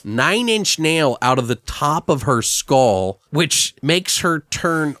 9-inch nail out of the top of her skull, which makes her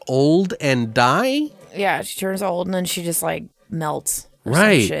turn old and die. Yeah, she turns old and then she just like melts.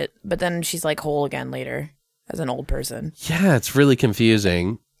 Right. Shit. But then she's like whole again later as an old person. Yeah, it's really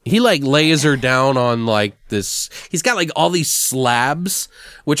confusing. He like lays her down on like this. He's got like all these slabs,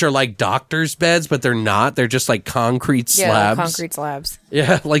 which are like doctor's beds, but they're not. They're just like concrete slabs. Yeah, concrete slabs.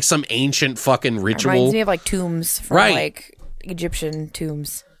 Yeah, like some ancient fucking ritual. Reminds me of like tombs from like Egyptian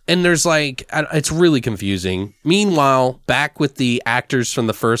tombs. And there's like, it's really confusing. Meanwhile, back with the actors from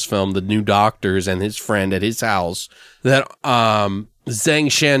the first film, the new doctors and his friend at his house, that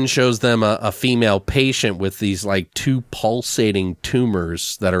Zhang Shen shows them a female patient with these like 2 pulsating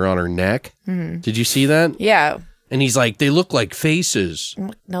tumors that are on her neck. Mm-hmm. Did you see that? Yeah. And he's like, they look like faces.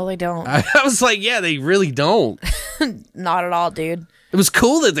 No, they don't. I was like, yeah, they really don't. Not at all, dude. It was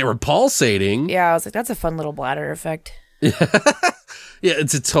cool that they were pulsating. Yeah, I was like, that's a fun little bladder effect. Yeah,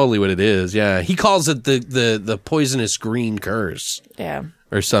 it's totally what it is. Yeah, he calls it the poisonous green curse. Yeah,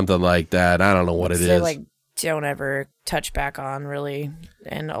 or something like that. I don't know what it is. They like don't ever touch back on really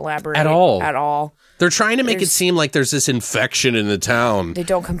and elaborate at all. At all. They're trying to make it seem like there's this infection in the town. They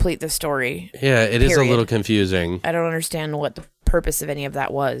don't complete the story. Yeah, it is a little confusing. I don't understand what the purpose of any of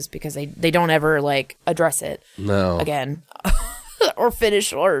that was because they don't ever like address it. No. Again. Or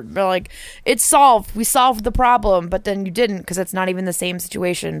finish, or like, it's solved. We solved the problem, but then you didn't because it's not even the same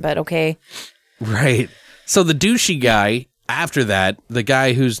situation, but okay. Right. So the douchey guy, after that, the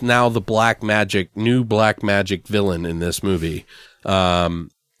guy who's now the new Black Magic villain in this movie,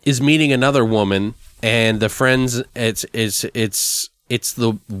 is meeting another woman, and the friends, it's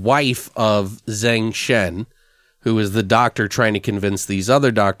the wife of Zhang Shen, who is the doctor trying to convince these other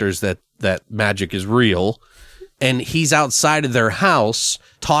doctors that magic is real. And he's outside of their house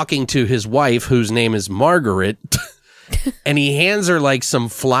talking to his wife, whose name is Margaret, and he hands her like some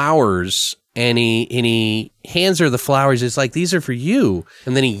flowers, and he hands her the flowers. It's like, these are for you.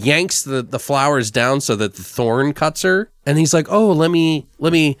 And then he yanks the flowers down so that the thorn cuts her. And he's like, oh, let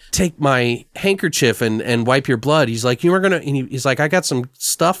me take my handkerchief and wipe your blood. He's like, he's like, I got some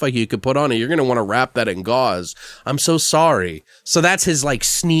stuff you could put on it. You're going to want to wrap that in gauze. I'm so sorry. So that's his like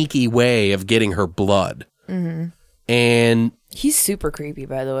sneaky way of getting her blood. Mm-hmm. And he's super creepy,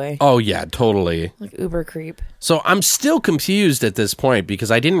 by the way. Oh yeah, totally. Like uber creep. So I'm still confused at this point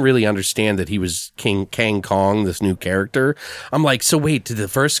because I didn't really understand that he was Kang Kong, this new character. I'm like, so wait, did the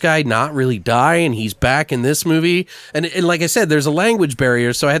first guy not really die and he's back in this movie? And like I said, there's a language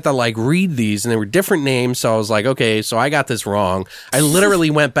barrier, so I had to like read these, and there were different names. So I was like, okay, so I got this wrong. I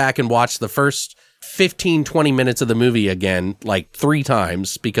literally went back and watched the first 15-20 minutes of the movie again, like 3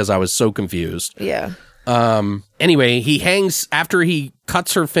 times because I was so confused. Yeah. Anyway, he hangs after he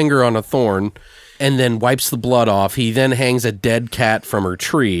cuts her finger on a thorn and then wipes the blood off. He then hangs a dead cat from her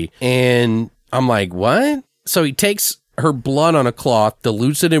tree. And I'm like, what? So he takes her blood on a cloth,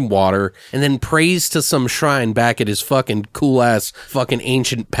 dilutes it in water, and then prays to some shrine back at his fucking cool ass fucking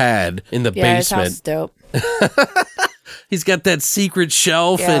ancient pad in the basement. His house is dope. He's got that secret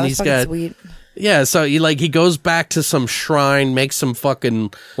shelf, and he's got. Sweet. Yeah, so he goes back to some shrine, makes some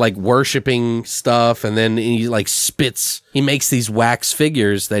fucking like worshiping stuff, and then he like spits. He makes these wax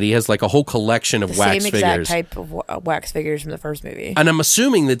figures that he has like a whole collection of wax figures. Same exact type of wax figures from the first movie. And I'm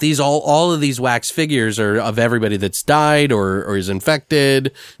assuming that these all of these wax figures are of everybody that's died or is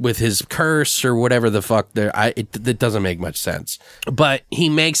infected with his curse or whatever the fuck. It doesn't make much sense. But he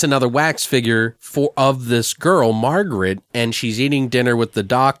makes another wax figure of this girl, Margaret, and she's eating dinner with the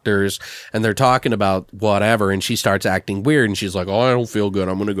doctors, and they're talking about whatever, and she starts acting weird, and she's like, "Oh, I don't feel good.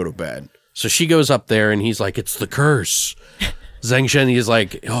 I'm gonna go to bed." So she goes up there, and he's like, "It's the curse." Zhang Shen is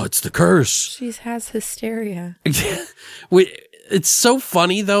like, "Oh, it's the curse." She has hysteria. It's so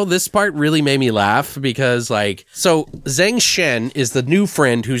funny, though. This part really made me laugh because, so Zhang Shen is the new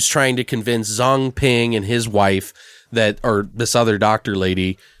friend who's trying to convince Zhang Ping and his wife or this other doctor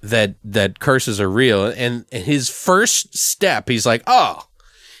lady that curses are real. And his first step, he's like,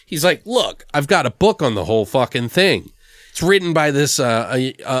 "Look, I've got a book on the whole fucking thing. It's written by this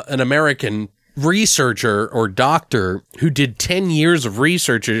an American researcher or doctor who did 10 years of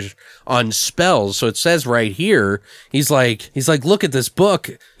research on spells." So it says right here, he's like, "Look at this book."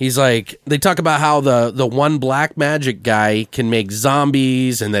 He's like, they talk about how the one black magic guy can make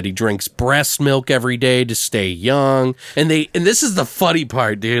zombies and that he drinks breast milk every day to stay young. And this is the funny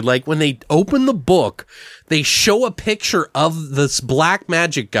part, dude. Like when they open the book, they show a picture of this black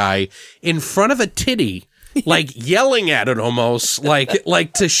magic guy in front of a titty. Like yelling at it almost,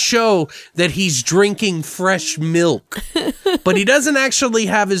 like to show that he's drinking fresh milk. But he doesn't actually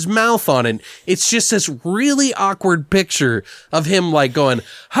have his mouth on it. It's just this really awkward picture of him like going,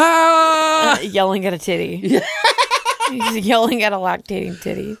 "Ha!" Yelling at a titty. He's yelling at a lactating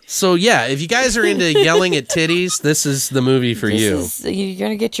titty. So yeah, if you guys are into yelling at titties, this is the movie for you. You're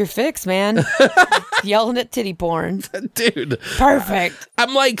going to get your fix, man. Yelling at titty porn. Dude. Perfect.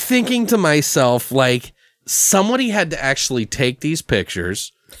 I'm like thinking to myself, like, somebody had to actually take these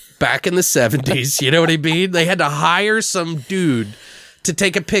pictures back in the 70s. You know what I mean? They had to hire some dude to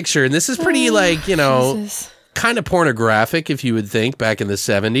take a picture. And this is pretty kind of pornographic, if you would think, back in the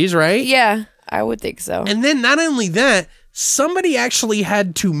 70s, right? Yeah, I would think so. And then not only that, somebody actually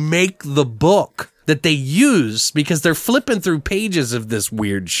had to make the book that they use because they're flipping through pages of this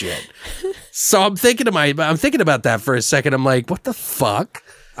weird shit. So I'm thinking about that for a second. I'm like, what the fuck?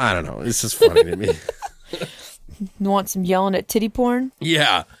 I don't know. This is funny to me. You want some yelling at titty porn?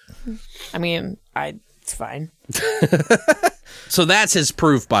 Yeah. I mean, it's fine. So that's his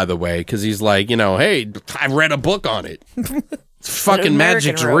proof, by the way, because he's like, hey, I read a book on it. Fucking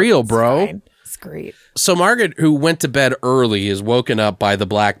magic's real, bro. It's great. So Margaret, who went to bed early, is woken up by the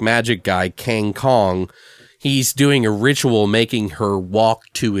black magic guy, Kang Kong. He's doing a ritual, making her walk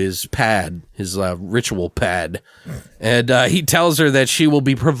to his pad, his ritual pad. And he tells her that she will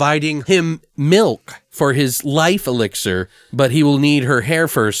be providing him milk for his life elixir, but he will need her hair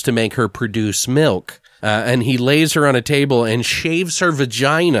first to make her produce milk. And he lays her on a table and shaves her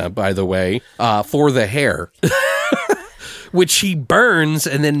vagina, by the way, for the hair. Which he burns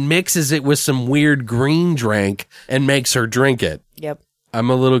and then mixes it with some weird green drink and makes her drink it. Yep. I'm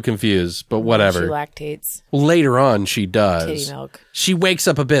a little confused, but whatever. She lactates. Later on, she does. Titty milk. She wakes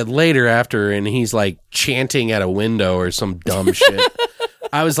up a bit later after, and he's like chanting at a window or some dumb shit.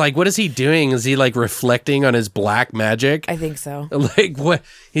 I was like, what is he doing? Is he like reflecting on his black magic? I think so. Like what?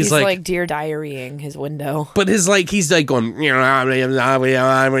 He's like dear diarying his window. But he's like going,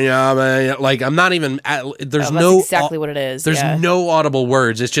 like I'm not even. There's that's exactly what it is. There's no audible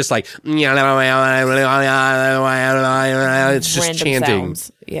words. It's just like it's just random chanting.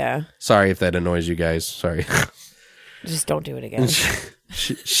 Sounds. Yeah. Sorry if that annoys you guys. Sorry. Just don't do it again.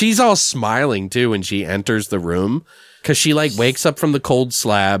 She's all smiling too when she enters the room. Because she like wakes up from the cold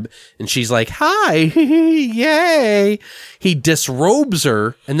slab and she's like, "Hi, yay." He disrobes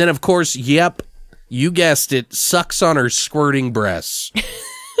her. And then, of course, yep, you guessed it, sucks on her squirting breasts.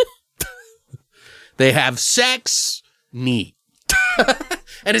 They have sex. Neat.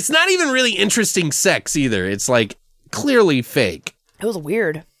 And it's not even really interesting sex either. It's like clearly fake. It was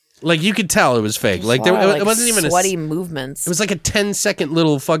weird. Like you could tell it was fake. Like it wasn't even sweaty movements. It was like a 10-second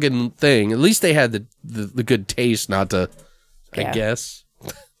little fucking thing. At least they had the good taste not to. I guess.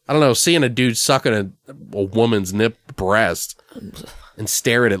 I don't know. Seeing a dude sucking a woman's breast and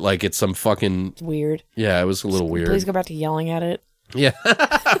stare at it like it's some fucking. It's weird. Yeah, it was a little weird. Please go back to yelling at it. Yeah.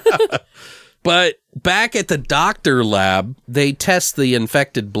 But back at the doctor lab, they test the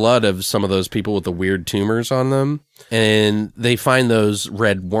infected blood of some of those people with the weird tumors on them. And they find those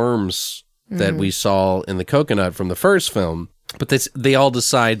red worms that we saw in the coconut from the first film. But they all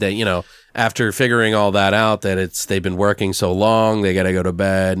decide that, after figuring all that out, that they've been working so long, they got to go to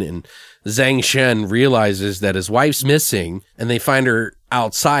bed. And Zhang Shen realizes that his wife's missing, and they find her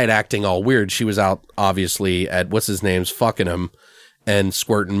outside acting all weird. She was out, obviously, at what's-his-name's fucking him and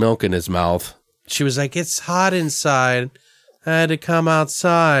squirting milk in his mouth. She was like, it's hot inside. I had to come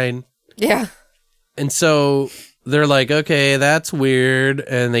outside. Yeah. And so they're like, okay, that's weird.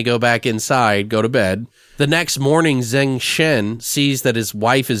 And they go back inside, go to bed. The next morning, Zhang Shen sees that his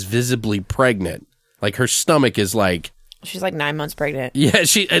wife is visibly pregnant. Like, her stomach is like... She's like 9 months pregnant. Yeah,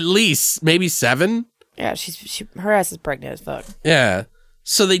 she at least, maybe 7. Yeah, her ass is pregnant as fuck. Yeah.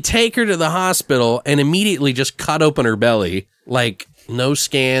 So they take her to the hospital and immediately just cut open her belly. Like, no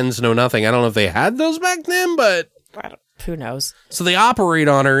scans, no nothing. I don't know if they had those back then, but... Who knows? So they operate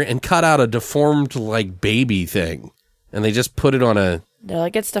on her and cut out a deformed, like, baby thing. And they just put it on a... They're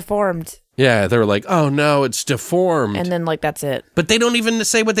like, it's deformed. Yeah, they were like, oh no, it's deformed. And then, like, that's it. But they don't even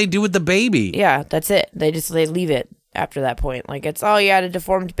say what they do with the baby. Yeah, that's it. They leave it after that point. Like, it's, oh, you had a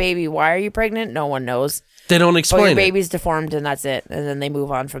deformed baby. Why are you pregnant? No one knows. They don't explain your baby's deformed, and that's it. And then they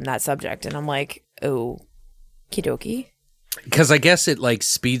move on from that subject. And I'm like, oh, kidoki. Because I guess it, like,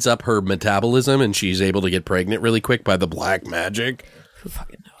 speeds up her metabolism, and she's able to get pregnant really quick by the black magic. Who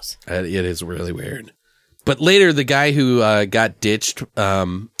fucking knows? It is really weird. But later, the guy who got ditched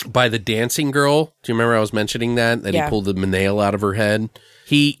by the dancing girl, do you remember I was mentioning that? That he pulled the nail out of her head?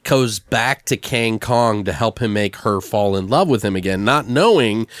 He goes back to Kang Kong to help him make her fall in love with him again, not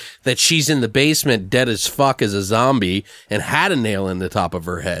knowing that she's in the basement dead as fuck as a zombie and had a nail in the top of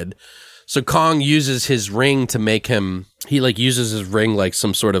her head. So Kong uses his ring to make him, he like uses his ring like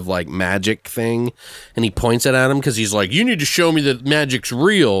some sort of like magic thing, and he points it at him because he's like, you need to show me that magic's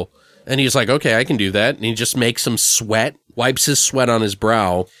real. And he's like, okay, I can do that. And he just makes him sweat, wipes his sweat on his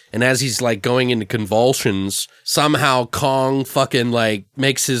brow. And as he's like going into convulsions, somehow Kong fucking like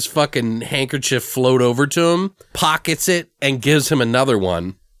makes his fucking handkerchief float over to him, pockets it, and gives him another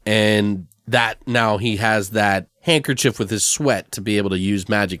one. And that now he has that handkerchief with his sweat to be able to use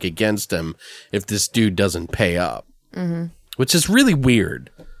magic against him if this dude doesn't pay up. Mm-hmm. Which is really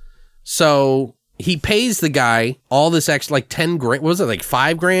weird. So... he pays the guy all this extra, like 10 grand. What was it, like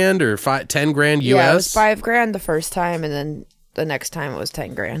 $5,000 or 10 grand US? Yeah, it was $5,000 the first time, and then the next time it was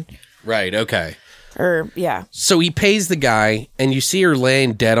 10 grand. Right, okay. Yeah. So he pays the guy, and you see her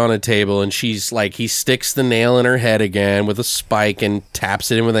laying dead on a table, and she's like, he sticks the nail in her head again with a spike and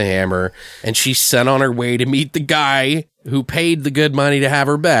taps it in with a hammer, and she's sent on her way to meet the guy who paid the good money to have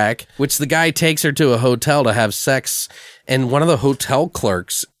her back, which the guy takes her to a hotel to have sex, and one of the hotel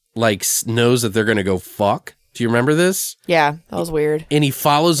clerks like knows that they're gonna go fuck. Do you remember this? Yeah, that was weird. And he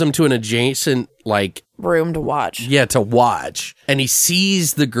follows them to an adjacent like room to watch. Yeah, to watch. And he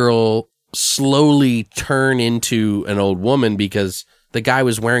sees the girl slowly turn into an old woman because the guy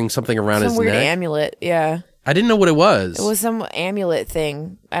was wearing something around his neck. Some weird amulet, yeah. I didn't know what it was. It was some amulet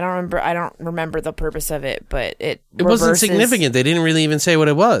thing. I don't remember the purpose of it, but it wasn't significant. They didn't really even say what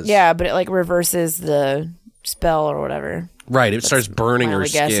it was. Yeah, but it like reverses the spell or whatever. Right, it starts burning her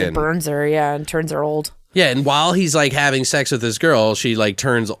skin. It burns her, yeah, and turns her old. Yeah, and while he's like having sex with this girl, she like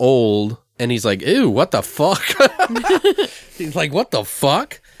turns old, and he's like, ew, what the fuck? He's like, what the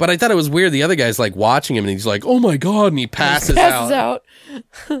fuck? But I thought it was weird. The other guy's like watching him, and he's like, oh my God, and he passes out.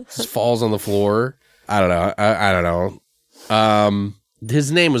 Just falls on the floor. I don't know. I don't know.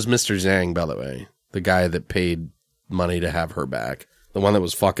 His name was Mr. Zhang, by the way. The guy that paid money to have her back. The one that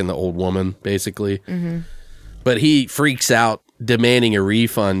was fucking the old woman, basically. Mm-hmm. But he freaks out, demanding a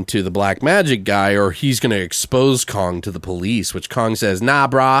refund to the black magic guy, or he's going to expose Kong to the police, which Kong says, nah,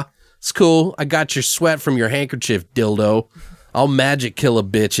 brah, it's cool. I got your sweat from your handkerchief, dildo. I'll magic kill a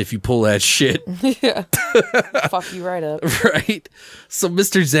bitch if you pull that shit. Yeah. Fuck you right up. Right? So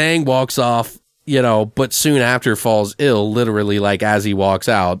Mr. Zhang walks off, but soon after falls ill, literally, like as he walks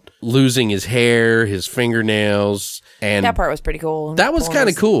out, losing his hair, his fingernails. And that part was pretty cool. That was kind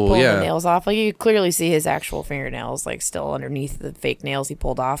of cool, pulling yeah. The nails off. Like, you clearly see his actual fingernails, like, still underneath the fake nails he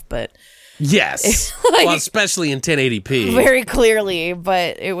pulled off, but... Yes. Like, well, especially in 1080p. Very clearly,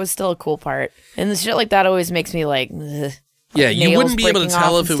 but it was still a cool part. And the shit like that always makes me, like... Yeah, you wouldn't be able to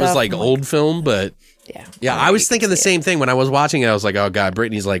tell if it was, like, old film, but... Yeah, I was thinking the same thing. When I was watching it, I was like, oh, God,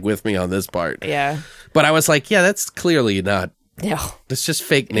 Brittany's, like, with me on this part. Yeah. But I was like, yeah, that's clearly not... No. It's just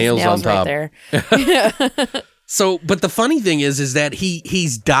fake nails on top. Right there. So, but the funny thing is that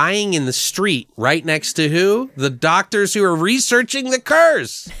he's dying in the street right next to who? The doctors who are researching the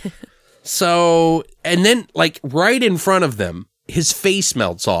curse. So, and then like right in front of them, his face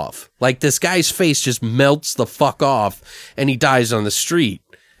melts off. Like this guy's face just melts the fuck off and he dies on the street.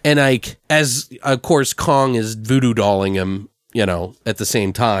 And like, as of course Kong is voodoo dolling him, at the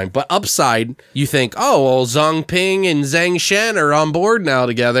same time. But upside, you think, oh, well, Zhang Ping and Zhang Shen are on board now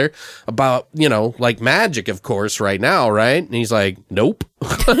together about, like magic, of course, right now, right? And he's like, nope.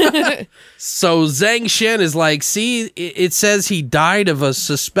 So Zhang Shen is like, see, it says he died of a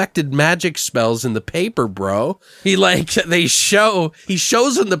suspected magic spells in the paper, bro. He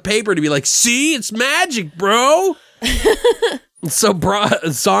shows in the paper to be like, see, it's magic, bro. So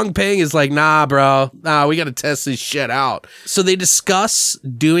Zhang Ping is like, nah, bro. Nah, we got to test this shit out. So they discuss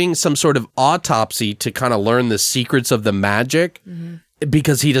doing some sort of autopsy to kind of learn the secrets of the magic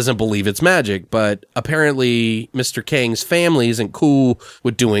because he doesn't believe it's magic. But apparently Mr. Kang's family isn't cool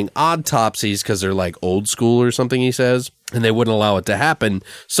with doing autopsies because they're like old school or something, he says. And they wouldn't allow it to happen.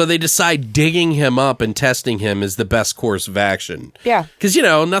 So they decide digging him up and testing him is the best course of action. Yeah. Because,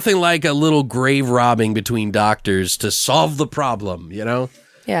 nothing like a little grave robbing between doctors to solve the problem, Yeah.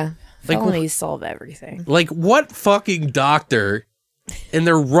 Like, Felonies solve everything. Like, what fucking doctor in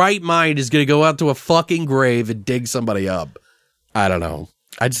their right mind is going to go out to a fucking grave and dig somebody up? I don't know.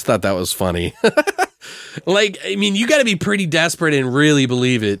 I just thought that was funny. You got to be pretty desperate and really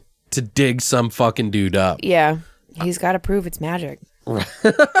believe it to dig some fucking dude up. Yeah. He's got to prove it's magic.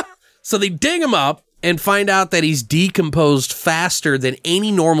 So they dig him up and find out that he's decomposed faster than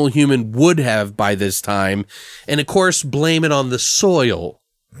any normal human would have by this time. And of course, blame it on the soil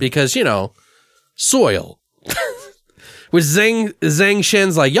because, soil. Which Zhang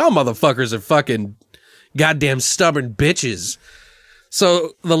Shen's like, y'all motherfuckers are fucking goddamn stubborn bitches.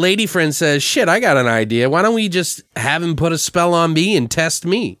 So the lady friend says, shit, I got an idea. Why don't we just have him put a spell on me and test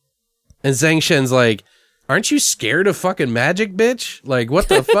me? And Zhang Shen's like, aren't you scared of fucking magic, bitch? Like, what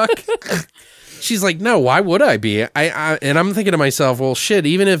the fuck? She's like, no, why would I be? And I'm thinking to myself, well, shit,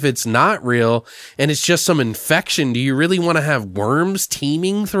 even if it's not real and it's just some infection, do you really want to have worms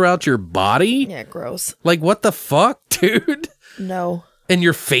teeming throughout your body? Yeah, gross. Like, what the fuck, dude? No. And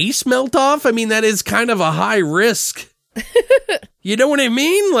your face melt off? I mean, that is kind of a high risk. You know what I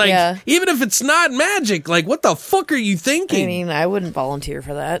mean? Like, yeah. Even if it's not magic, like, what the fuck are you thinking? I mean, I wouldn't volunteer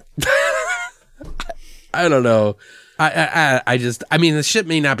for that. I don't know. I mean, the shit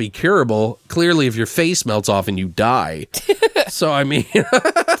may not be curable. Clearly, if your face melts off and you die. So, I mean.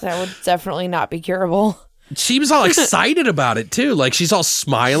 That would definitely not be curable. She was all excited about it, too. Like, she's all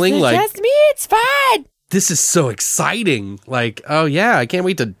smiling. Like, just me, it's fine. This is so exciting. Like, oh, yeah, I can't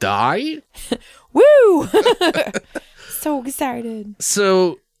wait to die. Woo! So excited.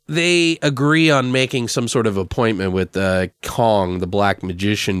 So they agree on making some sort of appointment with Kong, the black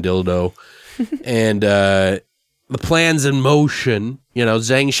magician dildo. And the plan's in motion.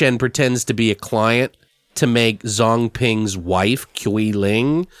 Zhang Shen pretends to be a client to make Zhang Ping's wife, Kui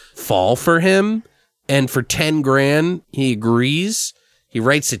Ling, fall for him. And for 10 grand, he agrees. He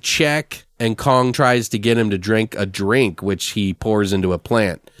writes a check, and Kong tries to get him to drink a drink, which he pours into a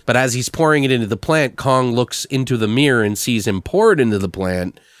plant. But as he's pouring it into the plant, Kong looks into the mirror and sees him pour it into the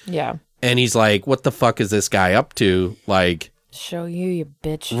plant. Yeah. And he's like, what the fuck is this guy up to? Like, show you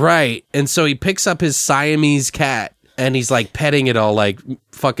bitch. Right. And so he picks up his Siamese cat and he's like petting it all like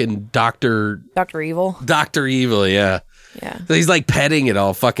fucking Dr. Evil. Dr. Evil, yeah. Yeah. So he's like petting it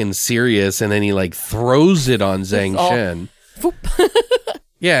all fucking serious and then he like throws it on Zhang Shen.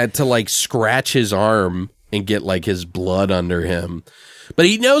 Yeah, to like scratch his arm and get like his blood under him. But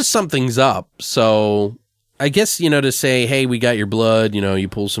he knows something's up, so I guess, to say, hey, we got your blood, you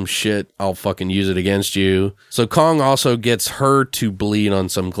pull some shit, I'll fucking use it against you. So Kong also gets her to bleed on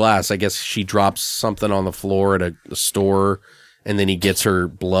some glass. I guess she drops something on the floor at a store, and then he gets her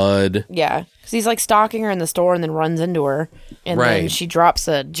blood. Yeah, because he's like stalking her in the store and then runs into her. And then she drops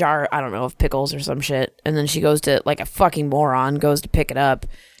a jar, I don't know, of pickles or some shit. And then she goes to, like a fucking moron, goes to pick it up.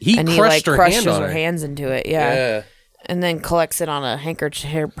 He crushes her hands into it, yeah. And then collects it on a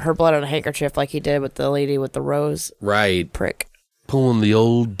handkerchief, her blood on a handkerchief, like he did with the lady with the rose. Right. Prick. Pulling the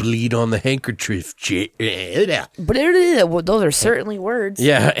old bleed on the handkerchief. Those are certainly words.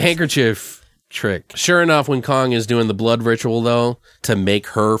 Yeah, handkerchief trick. Sure enough, when Kong is doing the blood ritual, though, to make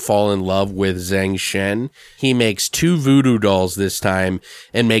her fall in love with Zhang Shen, he makes 2 voodoo dolls this time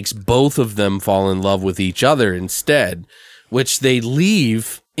and makes both of them fall in love with each other instead, which they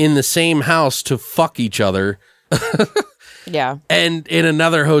leave in the same house to fuck each other. Yeah. And in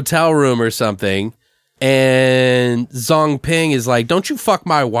another hotel room or something. And Zhang Ping is like, don't you fuck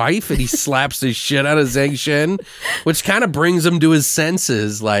my wife? And he slaps the shit out of Zhang Shen, which kind of brings him to his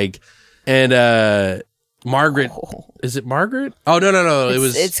senses. Like, and Margaret, is it Margaret? Oh, no.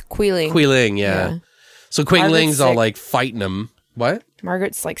 It's Kui Ling. Kui Ling, yeah. So Kui Ling's all like fighting him. What?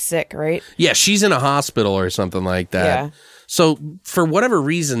 Margaret's like sick, right? Yeah, she's in a hospital or something like that. Yeah. So for whatever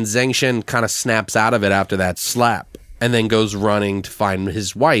reason, Zhang Shen kind of snaps out of it after that slap. and then goes running to find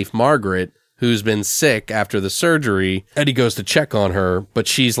his wife, Margaret, who's been sick after the surgery. And he goes to check on her, but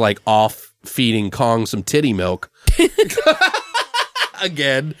she's like off feeding Kong some titty milk.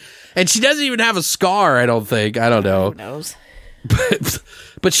 Again. And she doesn't even have a scar, I don't think. I don't know. Who knows?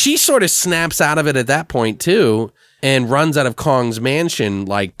 But she sort of snaps out of it at that point, too, and runs out of Kong's mansion,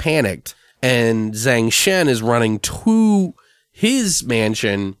 like, panicked. And Zhang Shen is running to his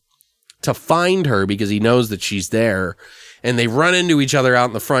mansion to find her because he knows that she's there. And they run into each other out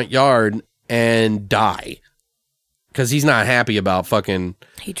in the front yard and die. Because he's not happy about fucking...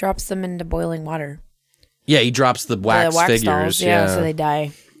 He drops them into boiling water. Yeah, he drops the wax figures. Dolls, yeah, so they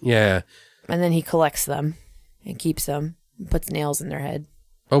die. Yeah. And then he collects them and keeps them and puts nails in their head.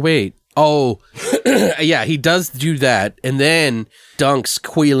 Oh, wait. Oh, yeah, he does do that. And then dunks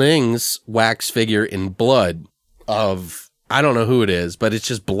Kui Ling's wax figure in blood of, I don't know who it is, but it's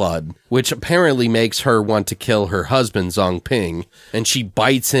just blood, which apparently makes her want to kill her husband, Zong Ping. And she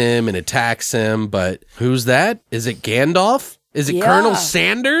bites him and attacks him. But who's that? Is it Gandalf? Is it Colonel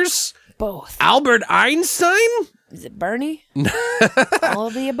Sanders? Both. Albert Einstein? Is it Bernie? All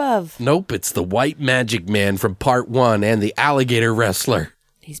of the above. Nope, it's the White Magic Man from Part 1 and the Alligator Wrestler.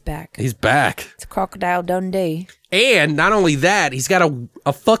 He's back. He's back. It's Crocodile Dundee. And not only that, he's got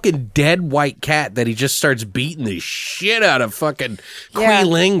a fucking dead white cat that he just starts beating the shit out of fucking Kui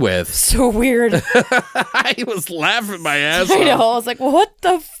Ling with. So weird. I was laughing my ass off. I know. I was like, what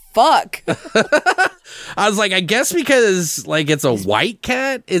the fuck? I was like, I guess because like it's a white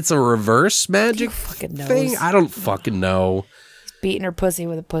cat, it's a reverse magic thing. I don't fucking know. Beating her pussy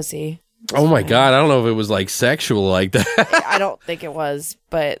with a pussy. Oh my God, I don't know if it was like sexual like that. I don't think it was,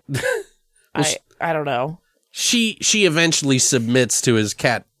 but I don't know. She eventually submits to his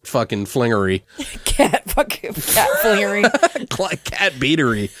cat fucking flingery. Cat flingery. Cat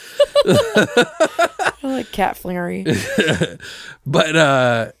beatery. I like cat flingery.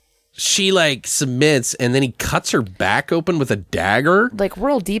 But she like submits and then he cuts her back open with a dagger. Like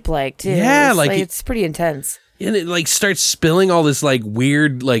real deep like too. Yeah, like it's pretty intense. And it like starts spilling all this like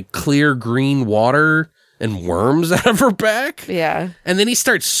weird like clear green water and worms out of her back. Yeah. And then he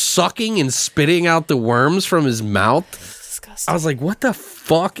starts sucking and spitting out the worms from his mouth. Disgusting. I was like, what the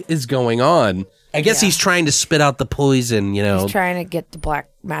fuck is going on? I guess he's trying to spit out the poison, you know. He's trying to get the black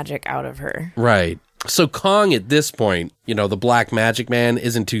magic out of her. Right. So Kong at this point, you know, the Black Magic Man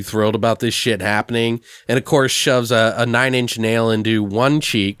isn't too thrilled about this shit happening. And of course shoves a 9-inch nail into one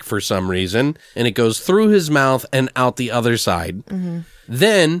cheek for some reason. And it goes through his mouth and out the other side. Mm-hmm.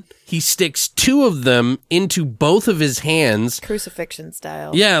 Then he sticks 2 of them into both of his hands. Crucifixion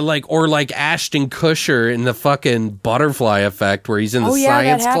style. Yeah, like Ashton Kutcher in the fucking Butterfly Effect where he's in the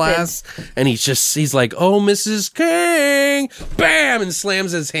science class. And he's like, oh, Mrs. King. Bam! And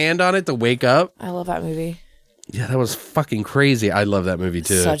slams his hand on it to wake up. I love that movie. Yeah, that was fucking crazy. I love that movie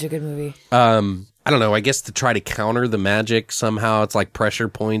too. Such a good movie. I don't know. I guess to try to counter the magic somehow, it's like pressure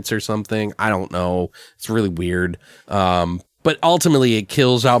points or something. I don't know. It's really weird. But ultimately, it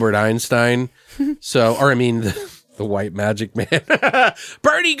kills Albert Einstein. The White Magic Man.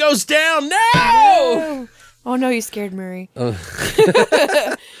 Bernie goes down. No! Oh no, you scared Murray.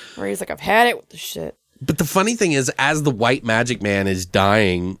 Murray's like, I've had it with the shit. But the funny thing is, as the White Magic Man is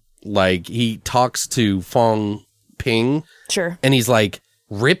dying, like he talks to Fong Ping. Sure. And he's like,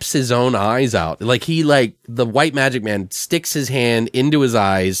 rips his own eyes out. Like the White Magic Man sticks his hand into his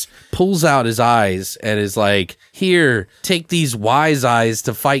eyes, pulls out his eyes, and is like, here, take these wise eyes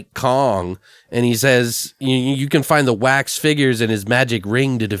to fight Kong. And he says, you can find the wax figures in his magic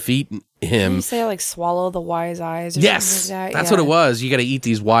ring to defeat him. Did you say like swallow the wise eyes or yes, something like that? That's what it was. You got to eat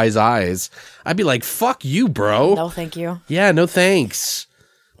these wise eyes. I'd be like, fuck you, bro. No, thank you. Yeah, no thanks.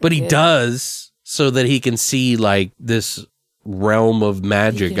 But he does so that he can see like this realm of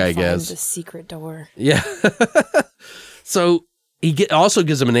magic, I guess. The secret door. Yeah. So he also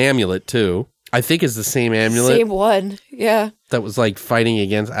gives him an amulet too. I think it's the same amulet. Same one. Yeah. That was like fighting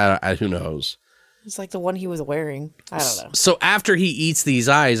against. Who knows? It's like the one he was wearing. I don't know. So after he eats these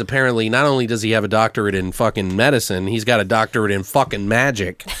eyes, apparently not only does he have a doctorate in fucking medicine, he's got a doctorate in fucking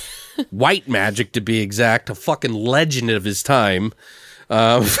magic. White magic, to be exact. A fucking legend of his time.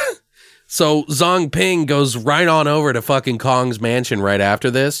 So Zong Ping goes right on over to fucking Kong's mansion right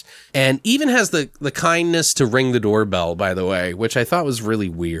after this, and even has the kindness to ring the doorbell, by the way, which I thought was really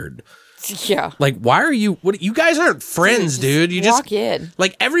weird. Yeah. Like, why are you... you guys aren't friends, dude. You walk in.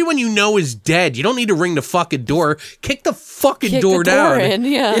 Like, everyone you know is dead. You don't need to ring the fucking door. Kick the fucking door down. In,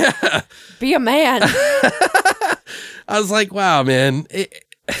 yeah. Be a man. I was like, wow, man.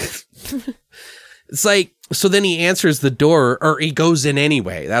 It's like... So then he answers the door, or he goes in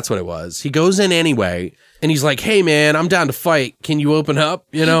anyway. That's what it was. He goes in anyway, and he's like, hey man, I'm down to fight. Can you open up?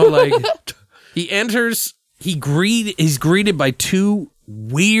 You know, like he enters, he's greeted by two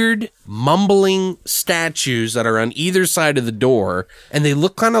weird mumbling statues that are on either side of the door, and they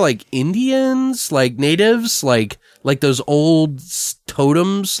look kind of like Indians, like natives, like those old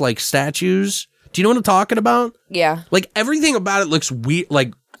totems, like statues. Do you know what I'm talking about? Yeah. Like everything about it looks weird,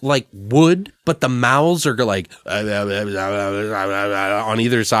 like wood, but the mouths are like on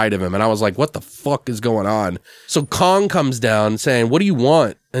either side of him. And I was like, what the fuck is going on? So Kong comes down saying, what do you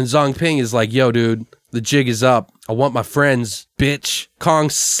want? And Zong Ping is like, yo, dude, the jig is up. I want my friends, bitch. Kong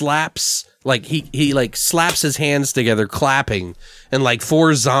slaps, like he like slaps his hands together, clapping, and like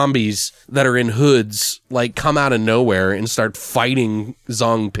 4 zombies that are in hoods like come out of nowhere and start fighting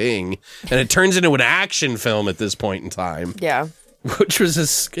Zong Ping, and it turns into an action film at this point in time. Yeah. Which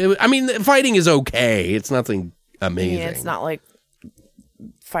was I mean, fighting is okay. It's nothing amazing. Yeah, it's not like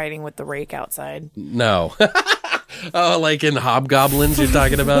fighting with the rake outside. No. Oh, like in Hobgoblins you're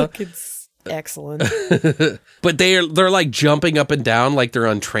talking about? It's excellent. But they're like jumping up and down like they're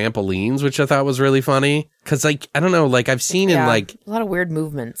on trampolines, which I thought was really funny. Cause like, I don't know, like I've seen in like a lot of weird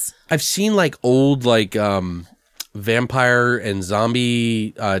movements. I've seen like old like vampire and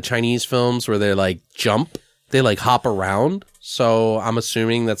zombie Chinese films where they like jump, they like hop around. So I'm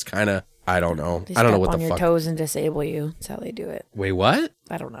assuming that's kind of, I don't know. I don't know what the fuck. Jump on your toes and disable you. That's how they do it. Wait, what?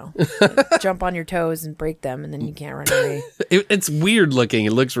 I don't know. Jump on your toes and break them, and then you can't run away. It's weird looking.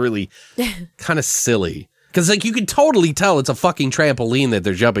 It looks really kind of silly. Because like you can totally tell it's a fucking trampoline that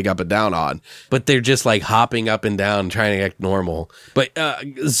they're jumping up and down on, but they're just like hopping up and down, trying to act normal. But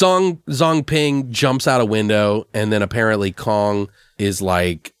Zong Ping jumps out a window, and then apparently Kong is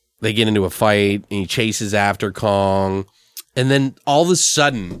like, they get into a fight, and he chases after Kong. And then all of a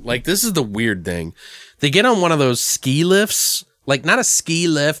sudden, like this is the weird thing, they get on one of those ski lifts, like not a ski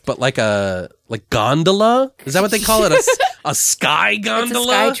lift, but like a gondola. Is that what they call it? A sky gondola? It's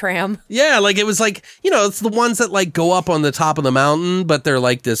a sky tram. Yeah, like it was like, you know, it's the ones that like go up on the top of the mountain, but they're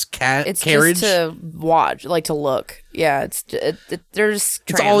like this carriage. It's just to watch, like to look. Yeah, they're just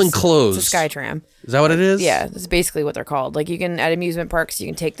trams. It's all enclosed. It's a sky tram. Is that what it is? Yeah, that's basically what they're called. Like you can, at amusement parks, you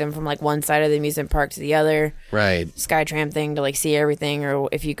can take them from like one side of the amusement park to the other. Right. Sky tram thing to like see everything. Or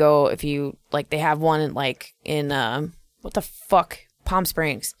if you like, they have one in what the fuck? Palm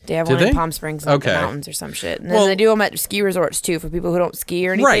Springs. They have one in Palm Springs, in the mountains or some shit. And then they do them at ski resorts too for people who don't ski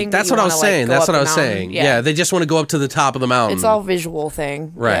or anything. Right, that's what I was saying. That's what I was saying. Yeah, they just want to go up to the top of the mountain. It's all visual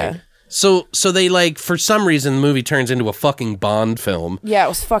thing. Right. Yeah. So they like, for some reason, the movie turns into a fucking Bond film. Yeah, it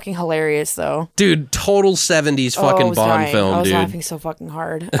was fucking hilarious though. Dude, total 70s fucking Bond film, dude. I was laughing so fucking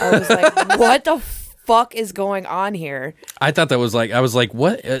hard. I was like, what the fuck is going on here? I thought that was like, I was like,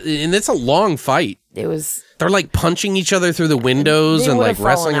 what? And it's a long fight. It was. They're like punching each other through the windows and like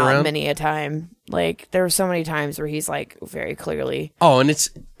wrestling around. Many a time. Like there were so many times where he's like very clearly. Oh, and it's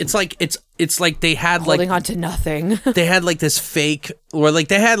like they had holding like on to nothing. They had like this fake, or like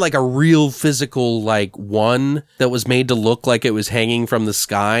they had like a real physical like one that was made to look like it was hanging from the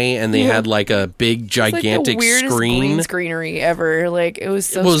sky, and they had like a big gigantic like the weirdest screen. Green screenery ever. Like it was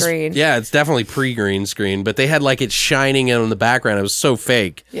so strange. Yeah, it's definitely pre-green screen, but they had like it shining in the background. It was so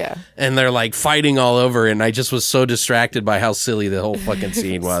fake. Yeah, and they're like fighting all over it, and I just was so distracted by how silly the whole fucking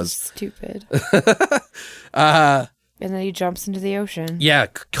scene was. Stupid. And then he jumps into the ocean. Yeah,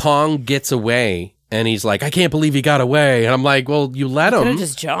 Kong gets away, and he's like, I can't believe he got away. And I'm like, well, you let him. Could have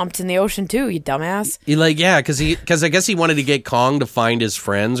just jumped in the ocean too, you dumbass. He like, yeah, because I guess he wanted to get Kong to find his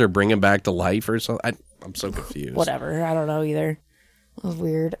friends or bring him back to life or something. I'm so confused. Whatever, I don't know either. It was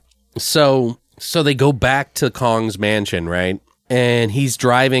weird. So they go back to Kong's mansion, right? And he's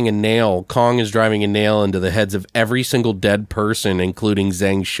driving a nail. Kong is driving a nail into the heads of every single dead person, including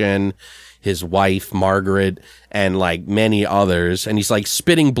Zhang Shen, his wife, Margaret, and like many others. And he's like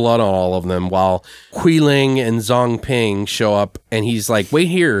spitting blood on all of them while Kui Ling and Zong Ping show up. And he's like, wait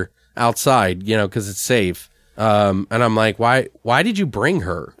here outside, you know, because it's safe. And I'm like, why did you bring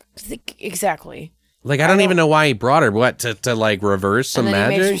her? Exactly. Like, I don't even know why he brought her. What, to like reverse some and then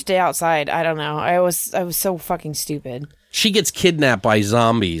magic? He makes her stay outside. I don't know. I was so fucking stupid. She gets kidnapped by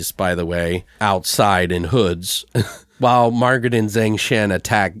zombies, by the way, outside in hoods. While Margaret and Zhang Shen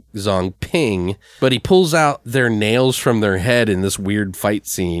attack Zong Ping, but he pulls out their nails from their head in this weird fight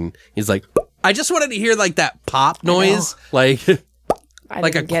scene. He's like, I just wanted to hear like that pop noise, like I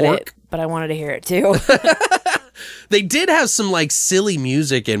like didn't a get cork. it, but I wanted to hear it too. They did have some like silly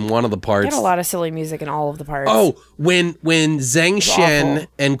music in one of the parts. They had a lot of silly music in all of the parts. Oh, when Zhang Shen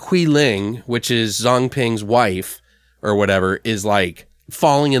awful. and Kui Ling, which is Zong Ping's wife or whatever, is like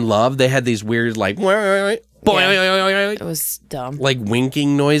falling in love, they had these weird like it was dumb. like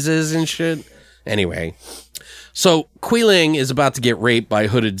winking noises and shit. Anyway. So Kui Ling is about to get raped by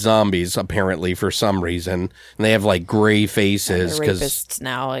hooded zombies, apparently, for some reason. And they have, like, gray faces. They're rapists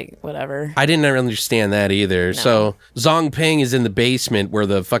now, like, whatever. I didn't understand that either. No. So Zong Ping is in the basement where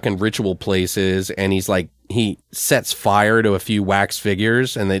the fucking ritual place is, and he's like, he sets fire to a few wax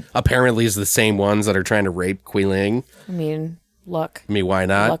figures, and they apparently is the same ones that are trying to rape Kui Ling. I mean, luck. I mean, why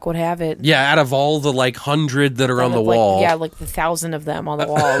not? Luck would have it. Yeah, out of all the, like, 100 that are on the wall. Yeah, like the 1,000 of them on the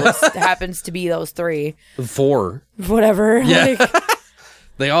wall. It happens to be those 3. 4. Whatever. Yeah. Like,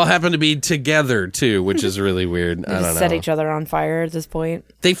 they all happen to be together, too, which is really weird. I don't know. Set each other on fire at this point.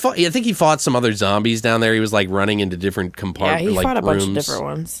 They fought. I think he fought some other zombies down there. He was, like, running into different compartments. Yeah, he fought a bunch of rooms. different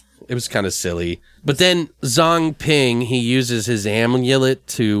ones. It was kind of silly. But then Zong Ping, he uses his amulet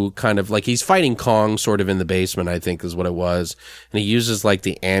to kind of, like, he's fighting Kong sort of in the basement, I think is what it was. And he uses, like,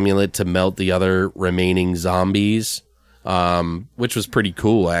 the amulet to melt the other remaining zombies, which was pretty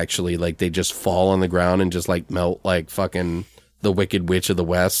cool, actually. Like, they just fall on the ground and just, like, melt like fucking the Wicked Witch of the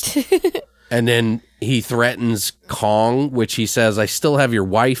West. And then he threatens Kong, which he says, I still have your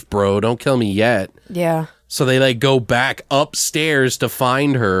wife, bro. Don't kill me yet. Yeah. So they, like, go back upstairs to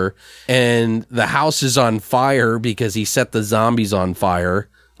find her, and the house is on fire because he set the zombies on fire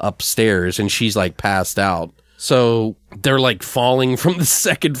upstairs, and she's, like, passed out. So they're, like, falling from the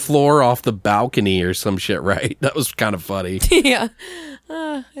second floor off the balcony or some shit, right? That was kind of funny. Yeah.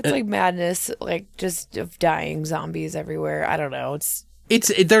 It's like madness, like, just of dying zombies everywhere. I don't know.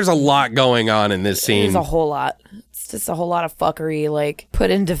 There's a lot going on in this scene. There's a whole lot. It's just a whole lot of fuckery, like,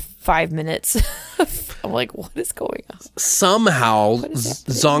 put into 5 minutes. I'm like, what is going on? Somehow,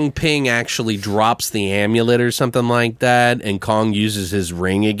 Zong Ping actually drops the amulet or something like that, and Kong uses his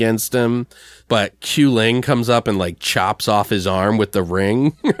ring against him. But Kui Ling comes up and, like, chops off his arm with the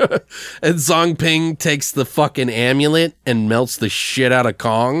ring. And Zong Ping takes the fucking amulet and melts the shit out of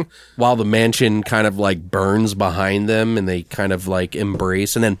Kong while the mansion kind of, like, burns behind them, and they kind of, like,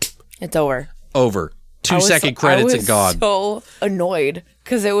 embrace, and then... It's over. Over. 2-second credits and gone. I was so annoyed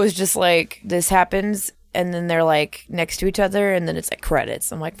because it was just like, this happens and then they're like next to each other and then it's like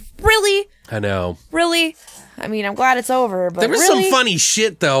credits. I'm like, really? I know. Really? I mean, I'm glad it's over, but there was really? some funny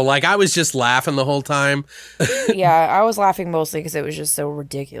shit though. Like, I was just laughing the whole time. Yeah, I was laughing mostly because it was just so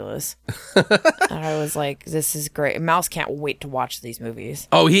ridiculous. And I was like, this is great. Mouse can't wait to watch these movies.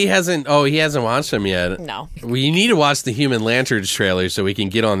 Oh, he hasn't watched them yet. No. We need to watch the Human Lanterns trailer so we can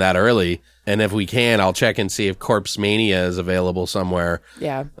get on that early. And if we can, I'll check and see if Corpse Mania is available somewhere.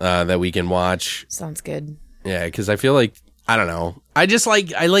 Yeah. That we can watch. Sounds good. Yeah, because I feel like, I don't know. I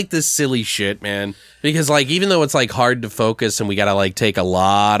like this silly shit, man. Because, like, even though it's, like, hard to focus and we gotta, like, take a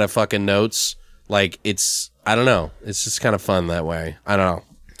lot of fucking notes, like, I don't know. It's just kind of fun that way. I don't know.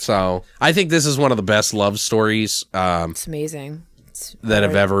 So, I think this is one of the best love stories it's amazing. that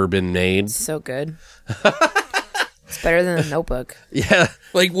have ever been made. It's so good. It's better than The Notebook. Yeah.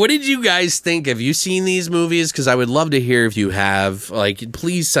 Like, what did you guys think? Have you seen these movies? Because I would love to hear if you have. Like,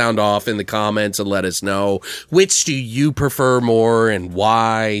 please sound off in the comments and let us know. Which do you prefer more and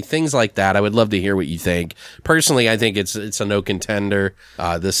why? Things like that. I would love to hear what you think. Personally, I think it's a no contender.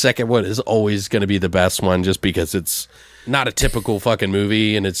 The second one is always going to be the best one just because it's not a typical fucking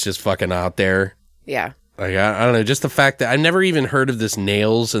movie and it's just fucking out there. Yeah. Like, I don't know. Just the fact that I've never even heard of this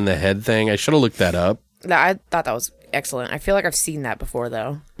nails in the head thing. I should have looked that up. I thought that was excellent. I feel like I've seen that before,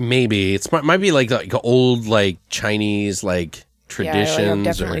 though. Maybe it might be like old like Chinese like traditions. Yeah, I've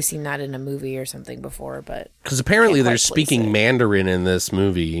definitely seen that in a movie or something before, but because apparently they're speaking Mandarin in this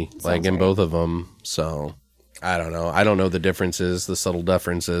movie, like in both of them. So I don't know. I don't know the differences, the subtle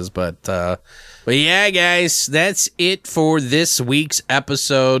differences, but yeah, guys, that's it for this week's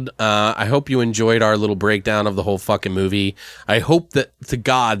episode. I hope you enjoyed our little breakdown of the whole fucking movie. I hope that to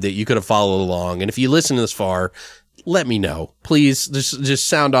God that you could have followed along, and if you listen this far, let me know. Please just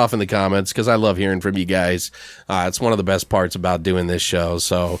sound off in the comments because I love hearing from you guys. It's one of the best parts about doing this show.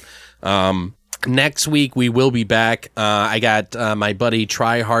 So, next week we will be back. I got my buddy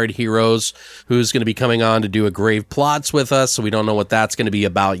Try Hard Heroes who's going to be coming on to do a Grave Plots with us. So we don't know what that's going to be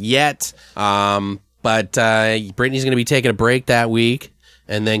about yet. But Brittany's going to be taking a break that week.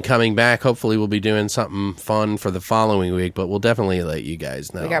 And then coming back, hopefully we'll be doing something fun for the following week, but we'll definitely let you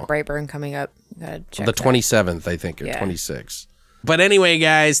guys know. We got Brightburn coming up. Gotta check the that. 27th, I think, or 26th. But anyway,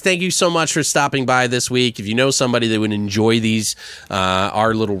 guys, thank you so much for stopping by this week. If you know somebody that would enjoy these,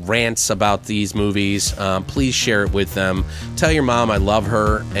 our little rants about these movies, please share it with them. Tell your mom I love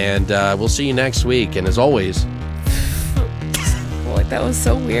her, and we'll see you next week. And as always... Like, that was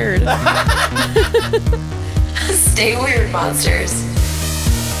so weird. Stay weird, monsters.